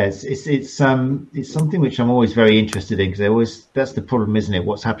 Yeah, it's something which I'm always very interested in, because that's the problem, isn't it?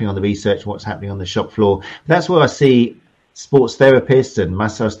 What's happening on the research, what's happening on the shop floor. That's where I see sports therapists and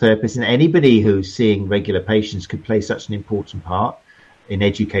massage therapists and anybody who's seeing regular patients could play such an important part. in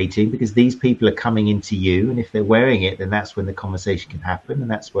educating, because these people are coming into you, and if they're wearing it, then that's when the conversation can happen,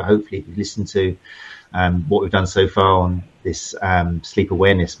 and that's where hopefully if you listen to what we've done so far on this Sleep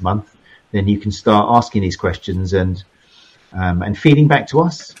Awareness Month, then you can start asking these questions and feeding back to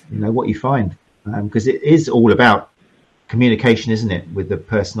us, what you find, because it is all about communication, isn't it, with the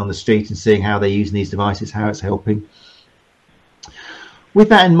person on the street and seeing how they're using these devices, how it's helping. With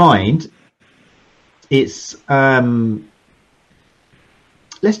that in mind, it's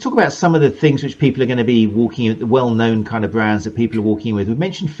let's talk about some of the things which people are going to be walking in, the well-known kind of brands that people are walking with. We've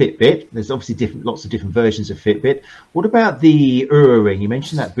mentioned Fitbit. There's obviously lots of different versions of Fitbit. What about the Oura Ring? You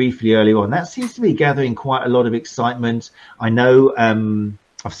mentioned that briefly earlier on. That seems to be gathering quite a lot of excitement. I know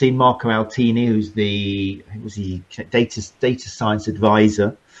I've seen Marco Altini, who's the data science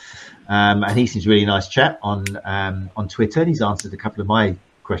advisor, and he seems a really nice chap on Twitter. And he's answered a couple of my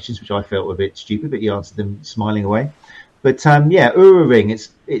questions, which I felt were a bit stupid, but he answered them smiling away. But Oura Ring,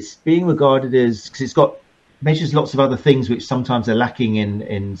 it's being regarded as, because it's measures lots of other things which sometimes are lacking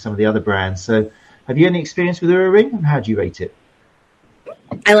in some of the other brands. So have you any experience with Oura Ring, and how do you rate it?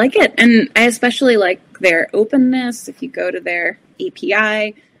 I like it, and I especially like their openness. If you go to their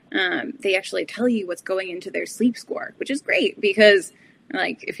API, they actually tell you what's going into their sleep score, which is great, because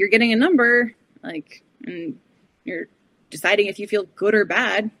if you're getting a number, and you're deciding if you feel good or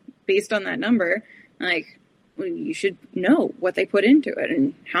bad based on that number, you should know what they put into it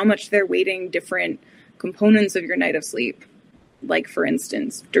and how much they're weighting different components of your night of sleep, like, for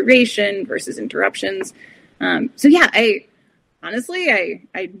instance, duration versus interruptions. I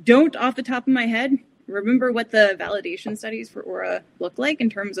don't off the top of my head remember what the validation studies for Oura look like in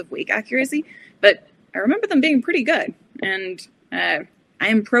terms of wake accuracy, but I remember them being pretty good, and I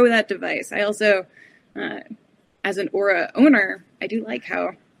am pro that device. I also, as an Oura owner, I do like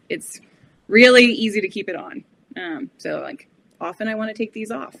how it's really easy to keep it on. Often I want to take these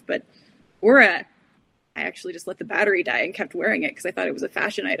off, but Oura, I actually just let the battery die and kept wearing it because I thought it was a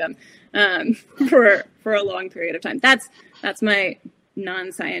fashion item for a long period of time. That's my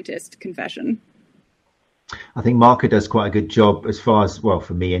non-scientist confession. I think Marco does quite a good job as far as, well,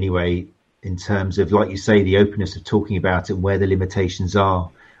 for me anyway, in terms of, like you say, the openness of talking about it and where the limitations are.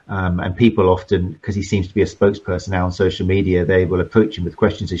 And people often, because he seems to be a spokesperson now on social media, they will approach him with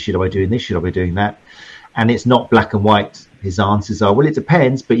questions of, should I be doing this? Should I be doing that? And it's not black and white. His answers are, well, it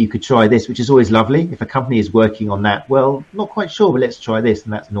depends, but you could try this, which is always lovely. If a company is working on that, well, not quite sure, but let's try this.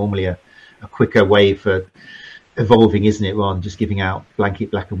 And that's normally a quicker way for evolving, isn't it, rather than just giving out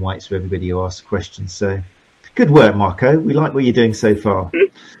blanket black and whites for everybody who asks questions. So good work, Marco. We like what you're doing so far.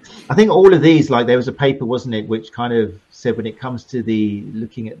 I think all of these, there was a paper, wasn't it, which kind of said when it comes to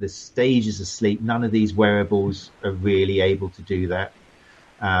looking at the stages of sleep, none of these wearables are really able to do that.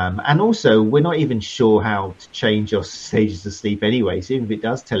 And also, we're not even sure how to change your stages of sleep anyway. So even if it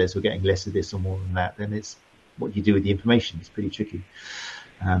does tell us we're getting less of this or more than that, then it's what you do with the information. It's pretty tricky.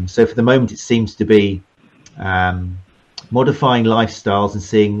 So for the moment, it seems to be modifying lifestyles and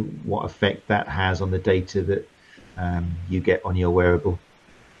seeing what effect that has on the data that you get on your wearable.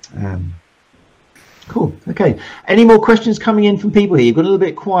 Cool. Okay. Any more questions coming in from people here? You've got a little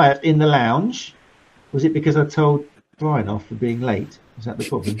bit quiet in the lounge. Was it because I told Brian off for being late? Is that the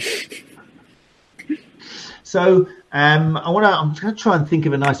problem? So I'm going to try and think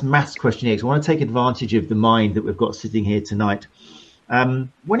of a nice maths question here, because I want to take advantage of the mind that we've got sitting here tonight.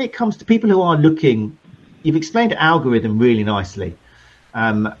 When it comes to people who are looking, you've explained algorithm really nicely.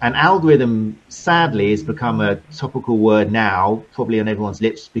 An algorithm, sadly, has become a topical word now, probably on everyone's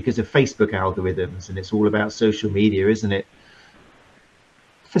lips, because of Facebook algorithms, and it's all about social media, isn't it?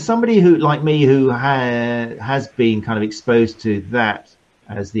 For somebody who, like me, who has been kind of exposed to that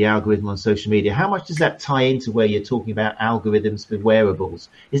as the algorithm on social media, how much does that tie into where you're talking about algorithms for wearables?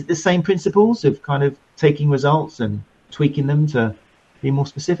 Is it the same principles of kind of taking results and tweaking them to be more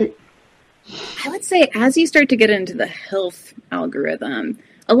specific? I would say as you start to get into the health algorithm,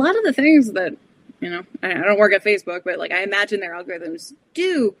 a lot of the things that, I don't work at Facebook, but I imagine their algorithms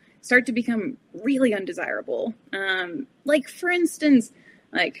do start to become really undesirable. For instance,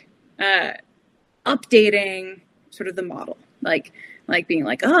 updating sort of the model,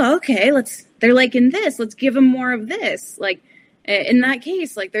 being oh, okay, they're liking this, let's give them more of this. In that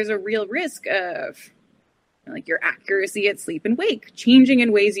case, there's a real risk of your accuracy at sleep and wake changing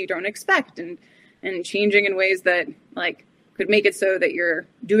in ways you don't expect, and changing in ways that could make it so that you're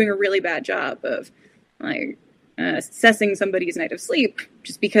doing a really bad job of assessing somebody's night of sleep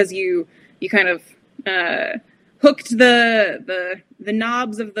just because you kind of hooked the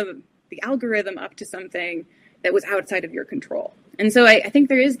knobs of the algorithm up to something that was outside of your control. And so I think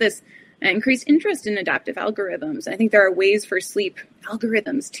there is this increased interest in adaptive algorithms. I think there are ways for sleep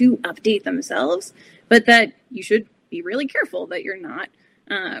algorithms to update themselves, but that you should be really careful that you're not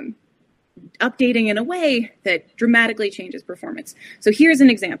updating in a way that dramatically changes performance. So here's an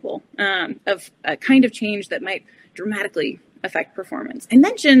example of a kind of change that might dramatically affect performance. I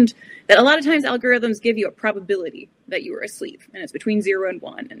mentioned that a lot of times algorithms give you a probability that you were asleep, and it's between 0 and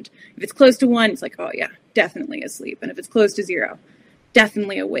 1. And if it's close to 1, it's like, oh yeah, definitely asleep. And if it's close to 0,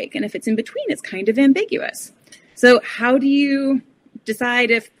 definitely awake. And if it's in between, it's kind of ambiguous. So how do you decide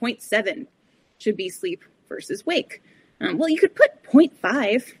if 0.7 should be sleep versus wake? Well, you could put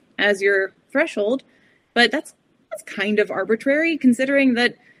 0.5 as your threshold, but that's kind of arbitrary, considering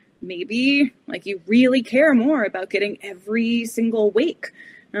that maybe like you really care more about getting every single wake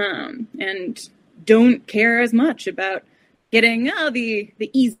and don't care as much about getting the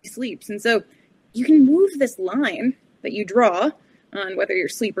easy sleeps. And so you can move this line that you draw on whether you're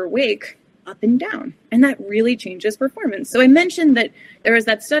asleep or wake up and down, and that really changes performance. So I mentioned that there was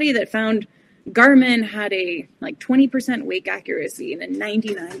that study that found Garmin had a 20% wake accuracy and a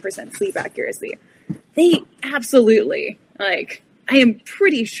 99% sleep accuracy. They absolutely, I am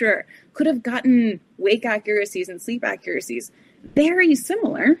pretty sure, could have gotten wake accuracies and sleep accuracies very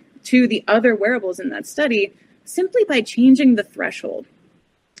similar to the other wearables in that study simply by changing the threshold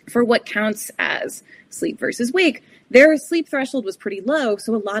for what counts as sleep versus wake. Their sleep threshold was pretty low,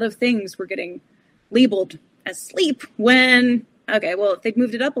 so a lot of things were getting labeled as sleep when, if they'd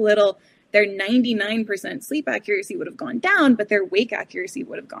moved it up a little, their 99% sleep accuracy would have gone down, but their wake accuracy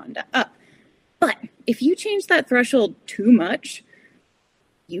would have gone up. But if you change that threshold too much,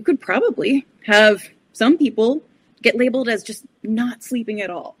 you could probably have some people get labeled as just not sleeping at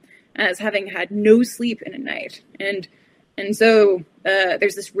all, as having had no sleep in a night. And so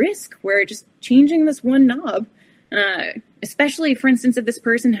there's this risk where just changing this one knob, especially, for instance, if this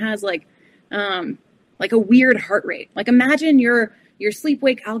person has like a weird heart rate. Like imagine your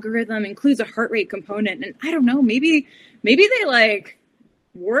sleep-wake algorithm includes a heart rate component, and I don't know, maybe they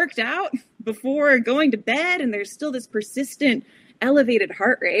worked out before going to bed and there's still this persistent elevated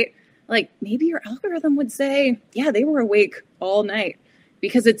heart rate. Maybe your algorithm would say, yeah, they were awake all night,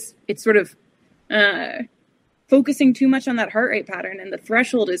 because it's sort of focusing too much on that heart rate pattern, and the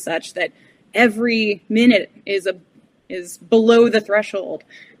threshold is such that every minute is below the threshold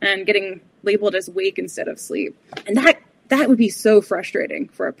and getting labeled as wake instead of sleep. And that would be so frustrating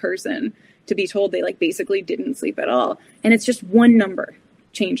for a person to be told they basically didn't sleep at all. And it's just one number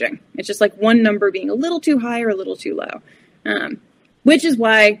changing. It's just one number being a little too high or a little too low. Which is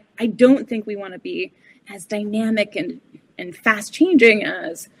why I don't think we want to be as dynamic and fast changing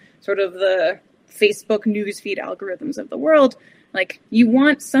as sort of the Facebook newsfeed algorithms of the world. You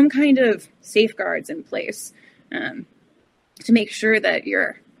want some kind of safeguards in place to make sure that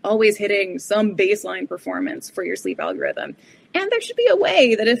you're always hitting some baseline performance for your sleep algorithm. And there should be a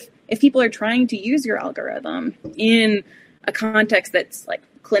way that if people are trying to use your algorithm in a context that's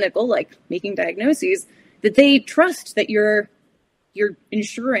clinical, like making diagnoses, that they trust that you're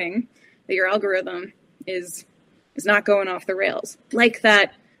ensuring that your algorithm is not going off the rails, like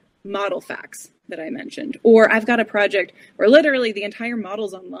that model facts that I mentioned. Or I've got a project where literally the entire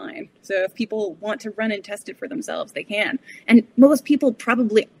model's online. So if people want to run and test it for themselves, they can. And most people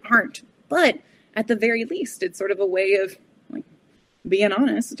probably aren't. But at the very least, it's sort of a way of being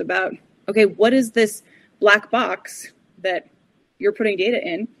honest about, okay, what is this black box that you're putting data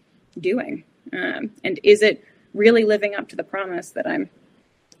in doing? And is it really living up to the promise that I'm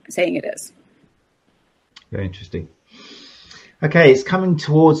saying it is? Very interesting. Okay, it's coming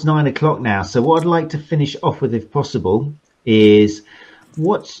towards 9 o'clock now. So what I'd like to finish off with, if possible, is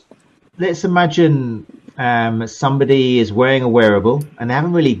let's imagine somebody is wearing a wearable and they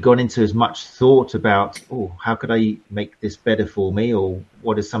haven't really gone into as much thought about, how could I make this better for me? Or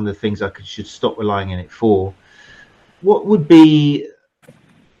what are some of the things I should stop relying on it for? What would be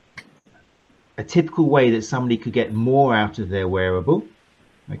a typical way that somebody could get more out of their wearable?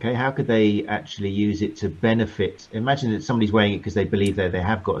 Okay, how could they actually use it to benefit? Imagine that somebody's wearing it because they believe that they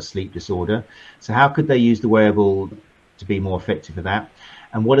have got a sleep disorder. So how could they use the wearable to be more effective at that?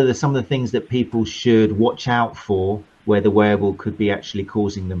 And what are some of the things that people should watch out for where the wearable could be actually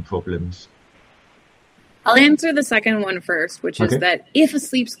causing them problems? I'll answer the second one first, which is that if a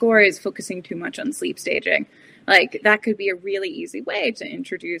sleep score is focusing too much on sleep staging, that could be a really easy way to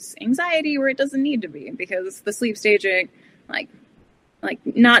introduce anxiety where it doesn't need to be, because the sleep staging,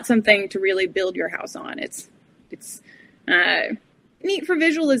 not something to really build your house on. It's neat for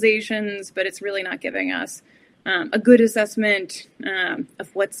visualizations, but it's really not giving us a good assessment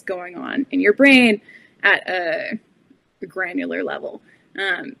of what's going on in your brain at a granular level.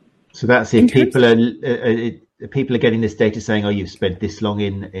 So that's if people are getting this data saying, oh, you've spent this long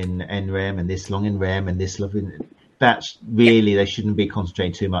in NREM and this long in REM and this long in, that's really, they shouldn't be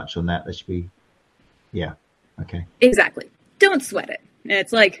concentrating too much on that. They should be, okay. Exactly. Don't sweat it.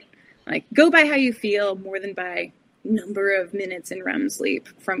 It's like go by how you feel more than by number of minutes in REM sleep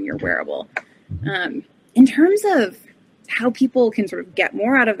from your wearable. Mm-hmm. In terms of how people can sort of get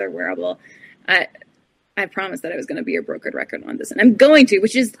more out of their wearable, I promised that I was going to be a broken record on this, and I'm going to,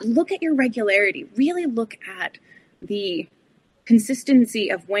 which is look at your regularity. Really look at the consistency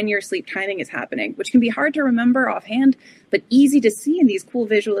of when your sleep timing is happening, which can be hard to remember offhand, but easy to see in these cool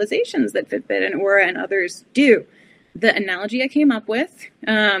visualizations that Fitbit and Oura and others do. The analogy I came up with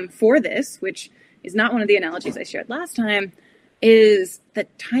for this, which is not one of the analogies I shared last time, is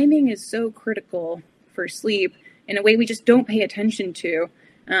that timing is so critical for sleep in a way we just don't pay attention to.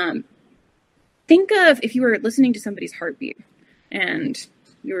 Think of if you were listening to somebody's heartbeat and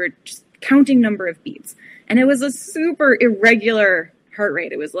you were just counting number of beats, and it was a super irregular heart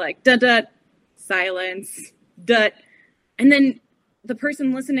rate. It was like, dut, silence, dut. And then the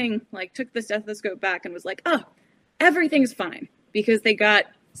person listening took the stethoscope back and was like, oh, everything's fine because they got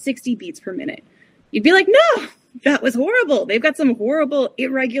 60 beats per minute. You'd be like, no, that was horrible. They've got some horrible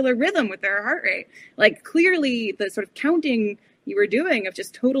irregular rhythm with their heart rate. Clearly the sort of counting you were doing of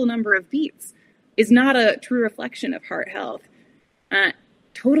just total number of beats is not a true reflection of heart health.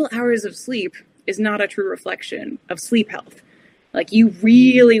 Total hours of sleep is not a true reflection of sleep health. You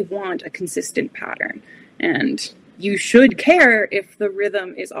really want a consistent pattern, and you should care if the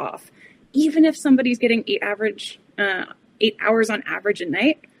rhythm is off. Even if somebody's getting 8 hours on average a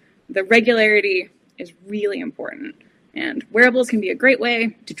night, the regularity is really important, and wearables can be a great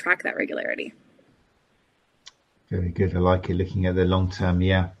way to track that regularity. Very good. I like it, looking at the long term.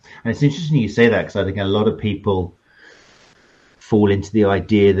 Yeah. And it's interesting you say that, because I think a lot of people fall into the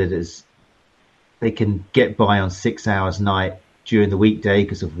idea that they can get by on 6 hours a night during the weekday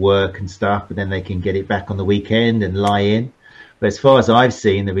because of work and stuff, but then they can get it back on the weekend and lie in. But as far as I've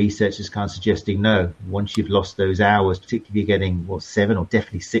seen, the research is kind of suggesting no, once you've lost those hours, particularly if you're getting 7 or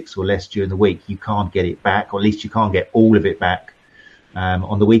definitely 6 or less during the week, you can't get it back, or at least you can't get all of it back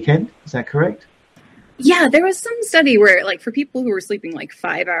on the weekend. Is that correct? Yeah, there was some study where, for people who were sleeping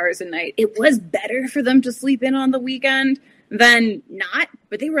 5 hours a night, it was better for them to sleep in on the weekend than not,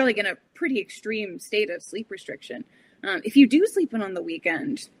 but they were in a pretty extreme state of sleep restriction. If you do sleep in on the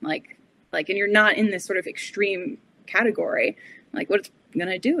weekend, and you're not in this sort of extreme category, what it's going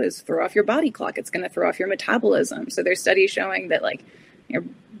to do is throw off your body clock. It's going to throw off your metabolism. So there's studies showing that your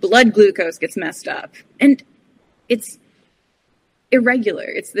blood glucose gets messed up, and it's irregular.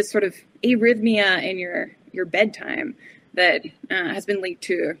 It's this sort of arrhythmia in your bedtime that has been linked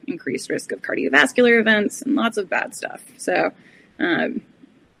to increased risk of cardiovascular events and lots of bad stuff. So,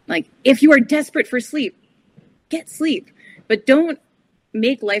 if you are desperate for sleep, get sleep, but don't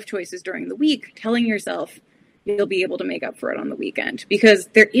make life choices during the week telling yourself you'll be able to make up for it on the weekend, because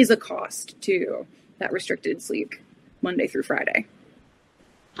there is a cost to that restricted sleep Monday through Friday.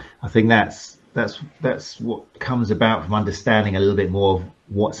 I think that's what comes about from understanding a little bit more of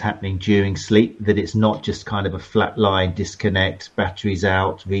what's happening during sleep, that it's not just kind of a flat line, disconnect, batteries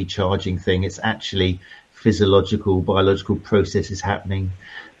out, recharging thing. It's actually physiological, biological processes happening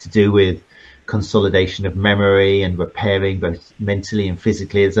to do with consolidation of memory and repairing both mentally and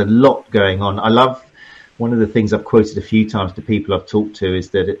physically. There's a lot going on. I love, one of the things I've quoted a few times to people I've talked to is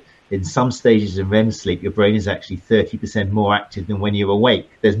that in some stages of REM sleep, your brain is actually 30% more active than when you're awake.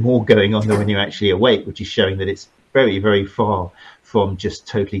 There's more going on than when you're actually awake, which is showing that it's very, very far from just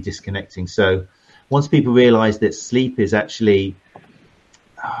totally disconnecting. So once people realize that sleep is actually,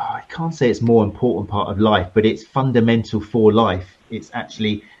 I can't say it's more important part of life, but it's fundamental for life. It's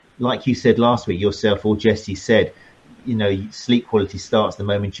actually, like you said last week yourself, or Jesse said, sleep quality starts the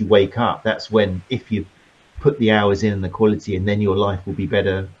moment you wake up. That's when, if you put the hours in and the quality, and then your life will be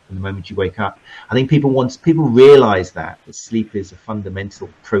better from the moment you wake up. I think people realize that sleep is a fundamental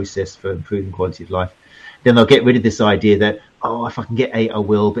process for improving quality of life. Then they'll get rid of this idea that, if I can get 8, I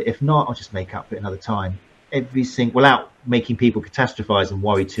will, but if not, I'll just make up for it another time. Without making people catastrophize and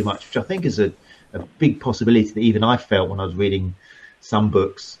worry too much, which I think is a big possibility that even I felt when I was reading some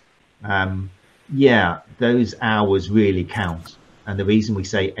books. Those hours really count. And the reason we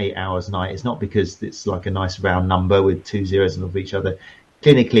say 8 hours a night is not because it's like a nice round number with 2 zeros on top of each other.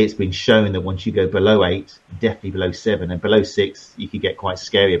 Clinically, it's been shown that once you go below 8, definitely below 7, and below 6, you could get quite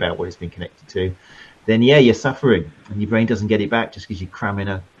scary about what it's been connected to. Then, you're suffering, and your brain doesn't get it back just because you cram in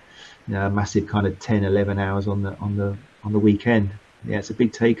a massive kind of 10, 11 hours on the weekend. Yeah, it's a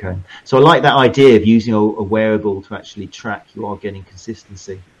big take home. So I like that idea of using a wearable to actually track you are getting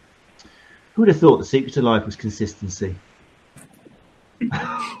consistency. Who would have thought the secret to life was consistency?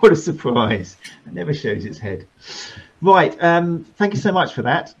 What a surprise. It never shows its head. Right. Thank you so much for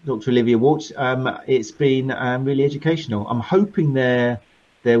that, Dr. Olivia Walsh. It's been really educational. I'm hoping there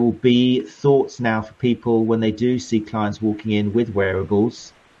will be thoughts now for people when they do see clients walking in with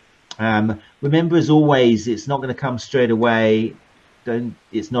wearables. Remember, as always, it's not going to come straight away.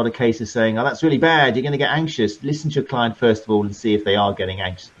 It's not a case of saying, oh, that's really bad, you're going to get anxious. Listen to your client first of all and see if they are getting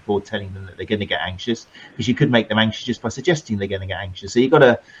anxious before telling them that they're going to get anxious, because you could make them anxious just by suggesting they're going to get anxious. So you've got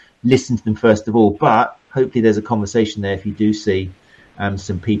to listen to them first of all, but hopefully there's a conversation there if you do see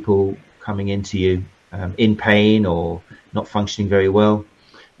some people coming into you in pain or not functioning very well,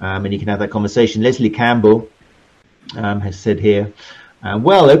 and you can have that conversation. Leslie Campbell has said here,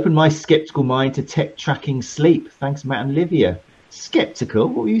 open my skeptical mind to tech tracking sleep. Thanks, Matt and Olivia. Skeptical?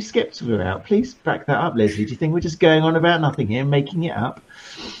 What were you skeptical about? Please back that up, Leslie. Do you think we're just going on about nothing here, making it up?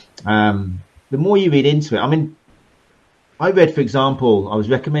 The more you read into it, I mean, I read, for example, I was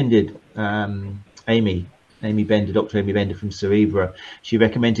recommended Amy Bender, Dr. Amy Bender from Cerebra. She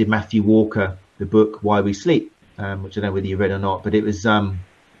recommended Matthew Walker, the book Why We Sleep, which I don't know whether you read or not, but it was...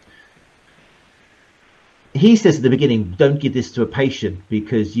 he says at the beginning, don't give this to a patient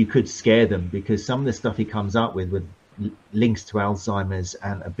because you could scare them, because some of the stuff he comes up with links to Alzheimer's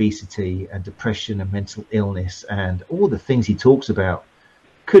and obesity and depression and mental illness and all the things he talks about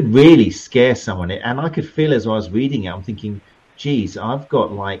could really scare someone. And I could feel as I was reading it, I'm thinking, geez, I've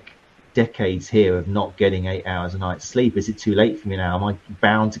got like decades here of not getting 8 hours a night sleep. Is it too late for me now? Am I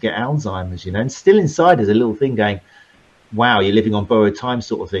bound to get Alzheimer's, And still inside there's a little thing going, wow, you're living on borrowed time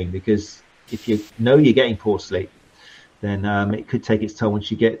sort of thing, because if you know you're getting poor sleep, then it could take its toll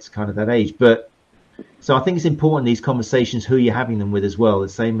once you get to kind of that age. But so I think it's important, these conversations, who you're having them with as well, the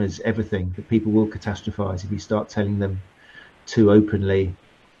same as everything, that people will catastrophize if you start telling them too openly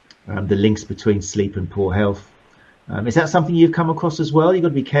the links between sleep and poor health. Is that something you've come across as well? You've got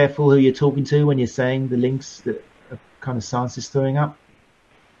to be careful who you're talking to when you're saying the links that kind of science is throwing up.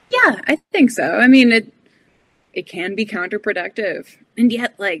 Yeah, I think so. I mean, it can be counterproductive. And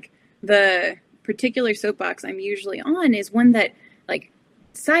yet, like, the particular soapbox I'm usually on is one that, like,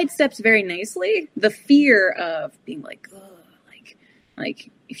 sidesteps very nicely the fear of being like, oh, like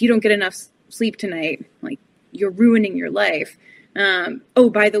if you don't get enough sleep tonight, like, you're ruining your life. Oh,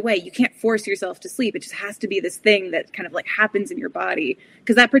 by the way, you can't force yourself to sleep. It just has to be this thing that kind of like happens in your body,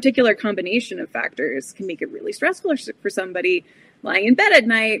 because that particular combination of factors can make it really stressful for somebody lying in bed at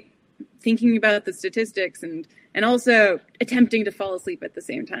night, thinking about the statistics and also attempting to fall asleep at the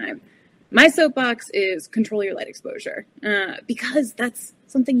same time. My soapbox is control your light exposure, because that's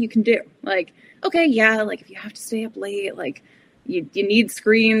something you can do. Like, okay, yeah, like if you have to stay up late, like you need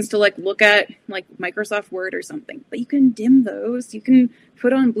screens to like look at like Microsoft Word or something, but you can dim those. You can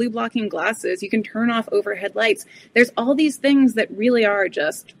put on blue blocking glasses. You can turn off overhead lights. There's all these things that really are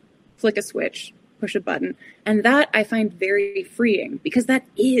just flick a switch, push a button. And that I find very freeing, because that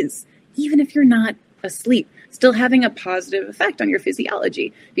is, even if you're not asleep, still having a positive effect on your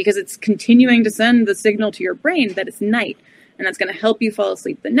physiology, because it's continuing to send the signal to your brain that it's night, and that's going to help you fall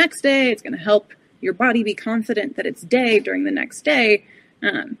asleep the next day. It's going to help your body be confident that it's day during the next day.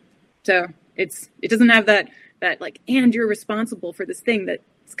 So it doesn't have that like, and you're responsible for this thing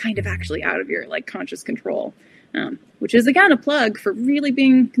that's kind of actually out of your like conscious control, which is again a plug for really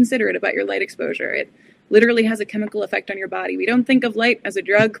being considerate about your light exposure. It literally has a chemical effect on your body. We don't think of light as a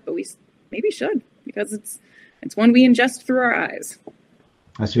drug, but we maybe should, because it's one we ingest through our eyes.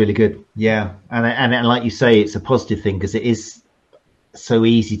 That's really good. Yeah. And like you say, it's a positive thing, because it is so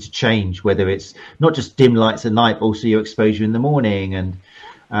easy to change, whether it's not just dim lights at night, but also your exposure in the morning. And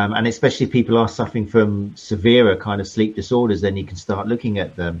especially if people are suffering from severer kind of sleep disorders, then you can start looking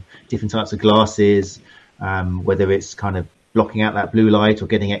at them, different types of glasses, whether it's kind of blocking out that blue light or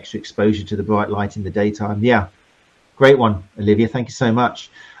getting extra exposure to the bright light in the daytime. Yeah. Great one, Olivia. Thank you so much.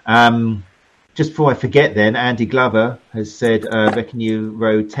 Just before I forget then, Andy Glover has said, reckon you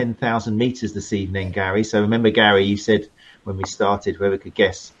rode 10,000 meters this evening, Gary. So remember, Gary, you said when we started, whoever could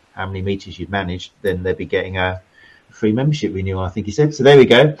guess how many meters you'd managed, then they'd be getting a free membership renewal, I think he said. So there we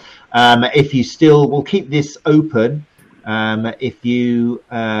go. If you still, we'll keep this open. If you,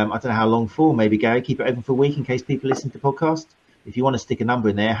 I don't know how long for, maybe, Gary, keep it open for a week in case people listen to the podcast. If you want to stick a number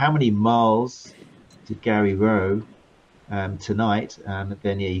in there, how many miles did Gary row tonight,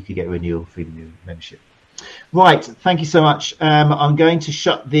 then yeah, you could get a free renewal membership. Right, thank you so much. I'm going to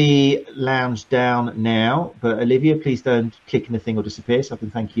shut the lounge down now, but Olivia, please don't click in the thing or disappear, so I can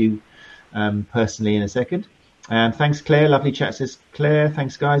thank you personally in a second. Thanks, Claire. Lovely chat, says Claire.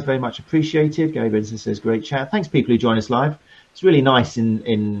 Thanks, guys. Very much appreciated. Gary Benson says great chat. Thanks, people who join us live. It's really nice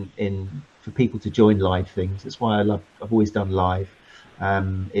in for people to join live things. That's why I've always done live.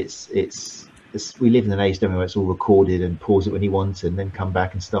 We live in an age, don't we, where it's all recorded and pause it when you want and then come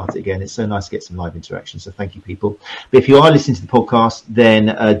back and start it again. It's so nice to get some live interaction. So thank you, people. But if you are listening to the podcast, then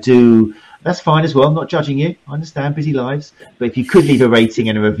that's fine as well. I'm not judging you. I understand busy lives. But if you could leave a rating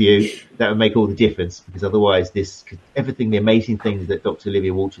and a review, that would make all the difference, because otherwise everything, the amazing things that Dr.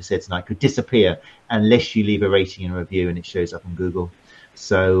 Olivia Walcher said tonight could disappear unless you leave a rating and a review and it shows up on Google.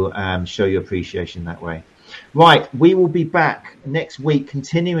 So show your appreciation that way. Right, we will be back next week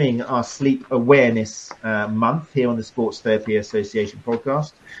continuing our sleep awareness month here on the Sports Therapy Association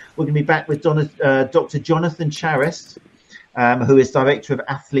podcast. We're going to be back with Dr. Jonathan Charest, who is Director of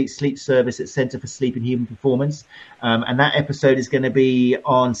Athlete Sleep Service at Centre for Sleep and Human Performance. And that episode is going to be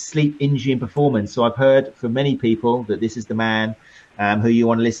on sleep injury and performance. So I've heard from many people that this is the man who you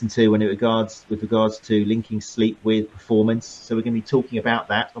want to listen to with regards to linking sleep with performance. So we're going to be talking about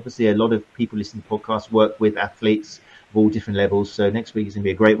that. Obviously, a lot of people listening to the podcast work with athletes of all different levels. So next week is going to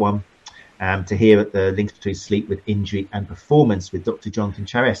be a great one to hear the links between sleep with injury and performance with Dr. Jonathan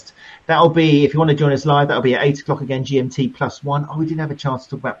Charest. That'll be, if you want to join us live, that'll be at 8 o'clock again, GMT +1. Oh, we didn't have a chance to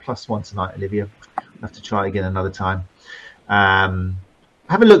talk about +1 tonight, Olivia. We'll have to try again another time.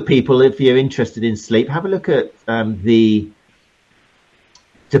 Have a look, people, if you're interested in sleep. Have a look at the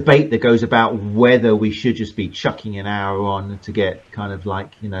debate that goes about whether we should just be chucking an hour on to get kind of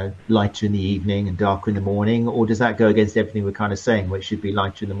like, lighter in the evening and darker in the morning, or does that go against everything we're kind of saying, where it should be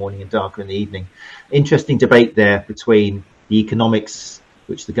lighter in the morning and darker in the evening? Interesting debate there between the economics,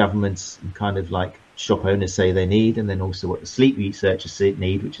 which the governments and kind of like shop owners say they need, and then also what the sleep researchers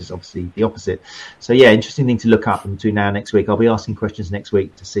need, which is obviously the opposite. So yeah, interesting thing to look up and between now and next week. I'll be asking questions next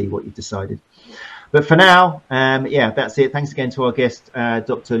week to see what you've decided. But for now, that's it. Thanks again to our guest,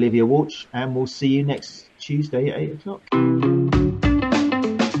 Dr. Olivia Walcher, and we'll see you next Tuesday at 8 o'clock.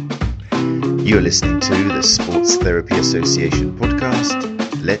 You're listening to the Sports Therapy Association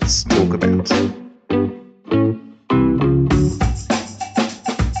podcast. Let's talk about.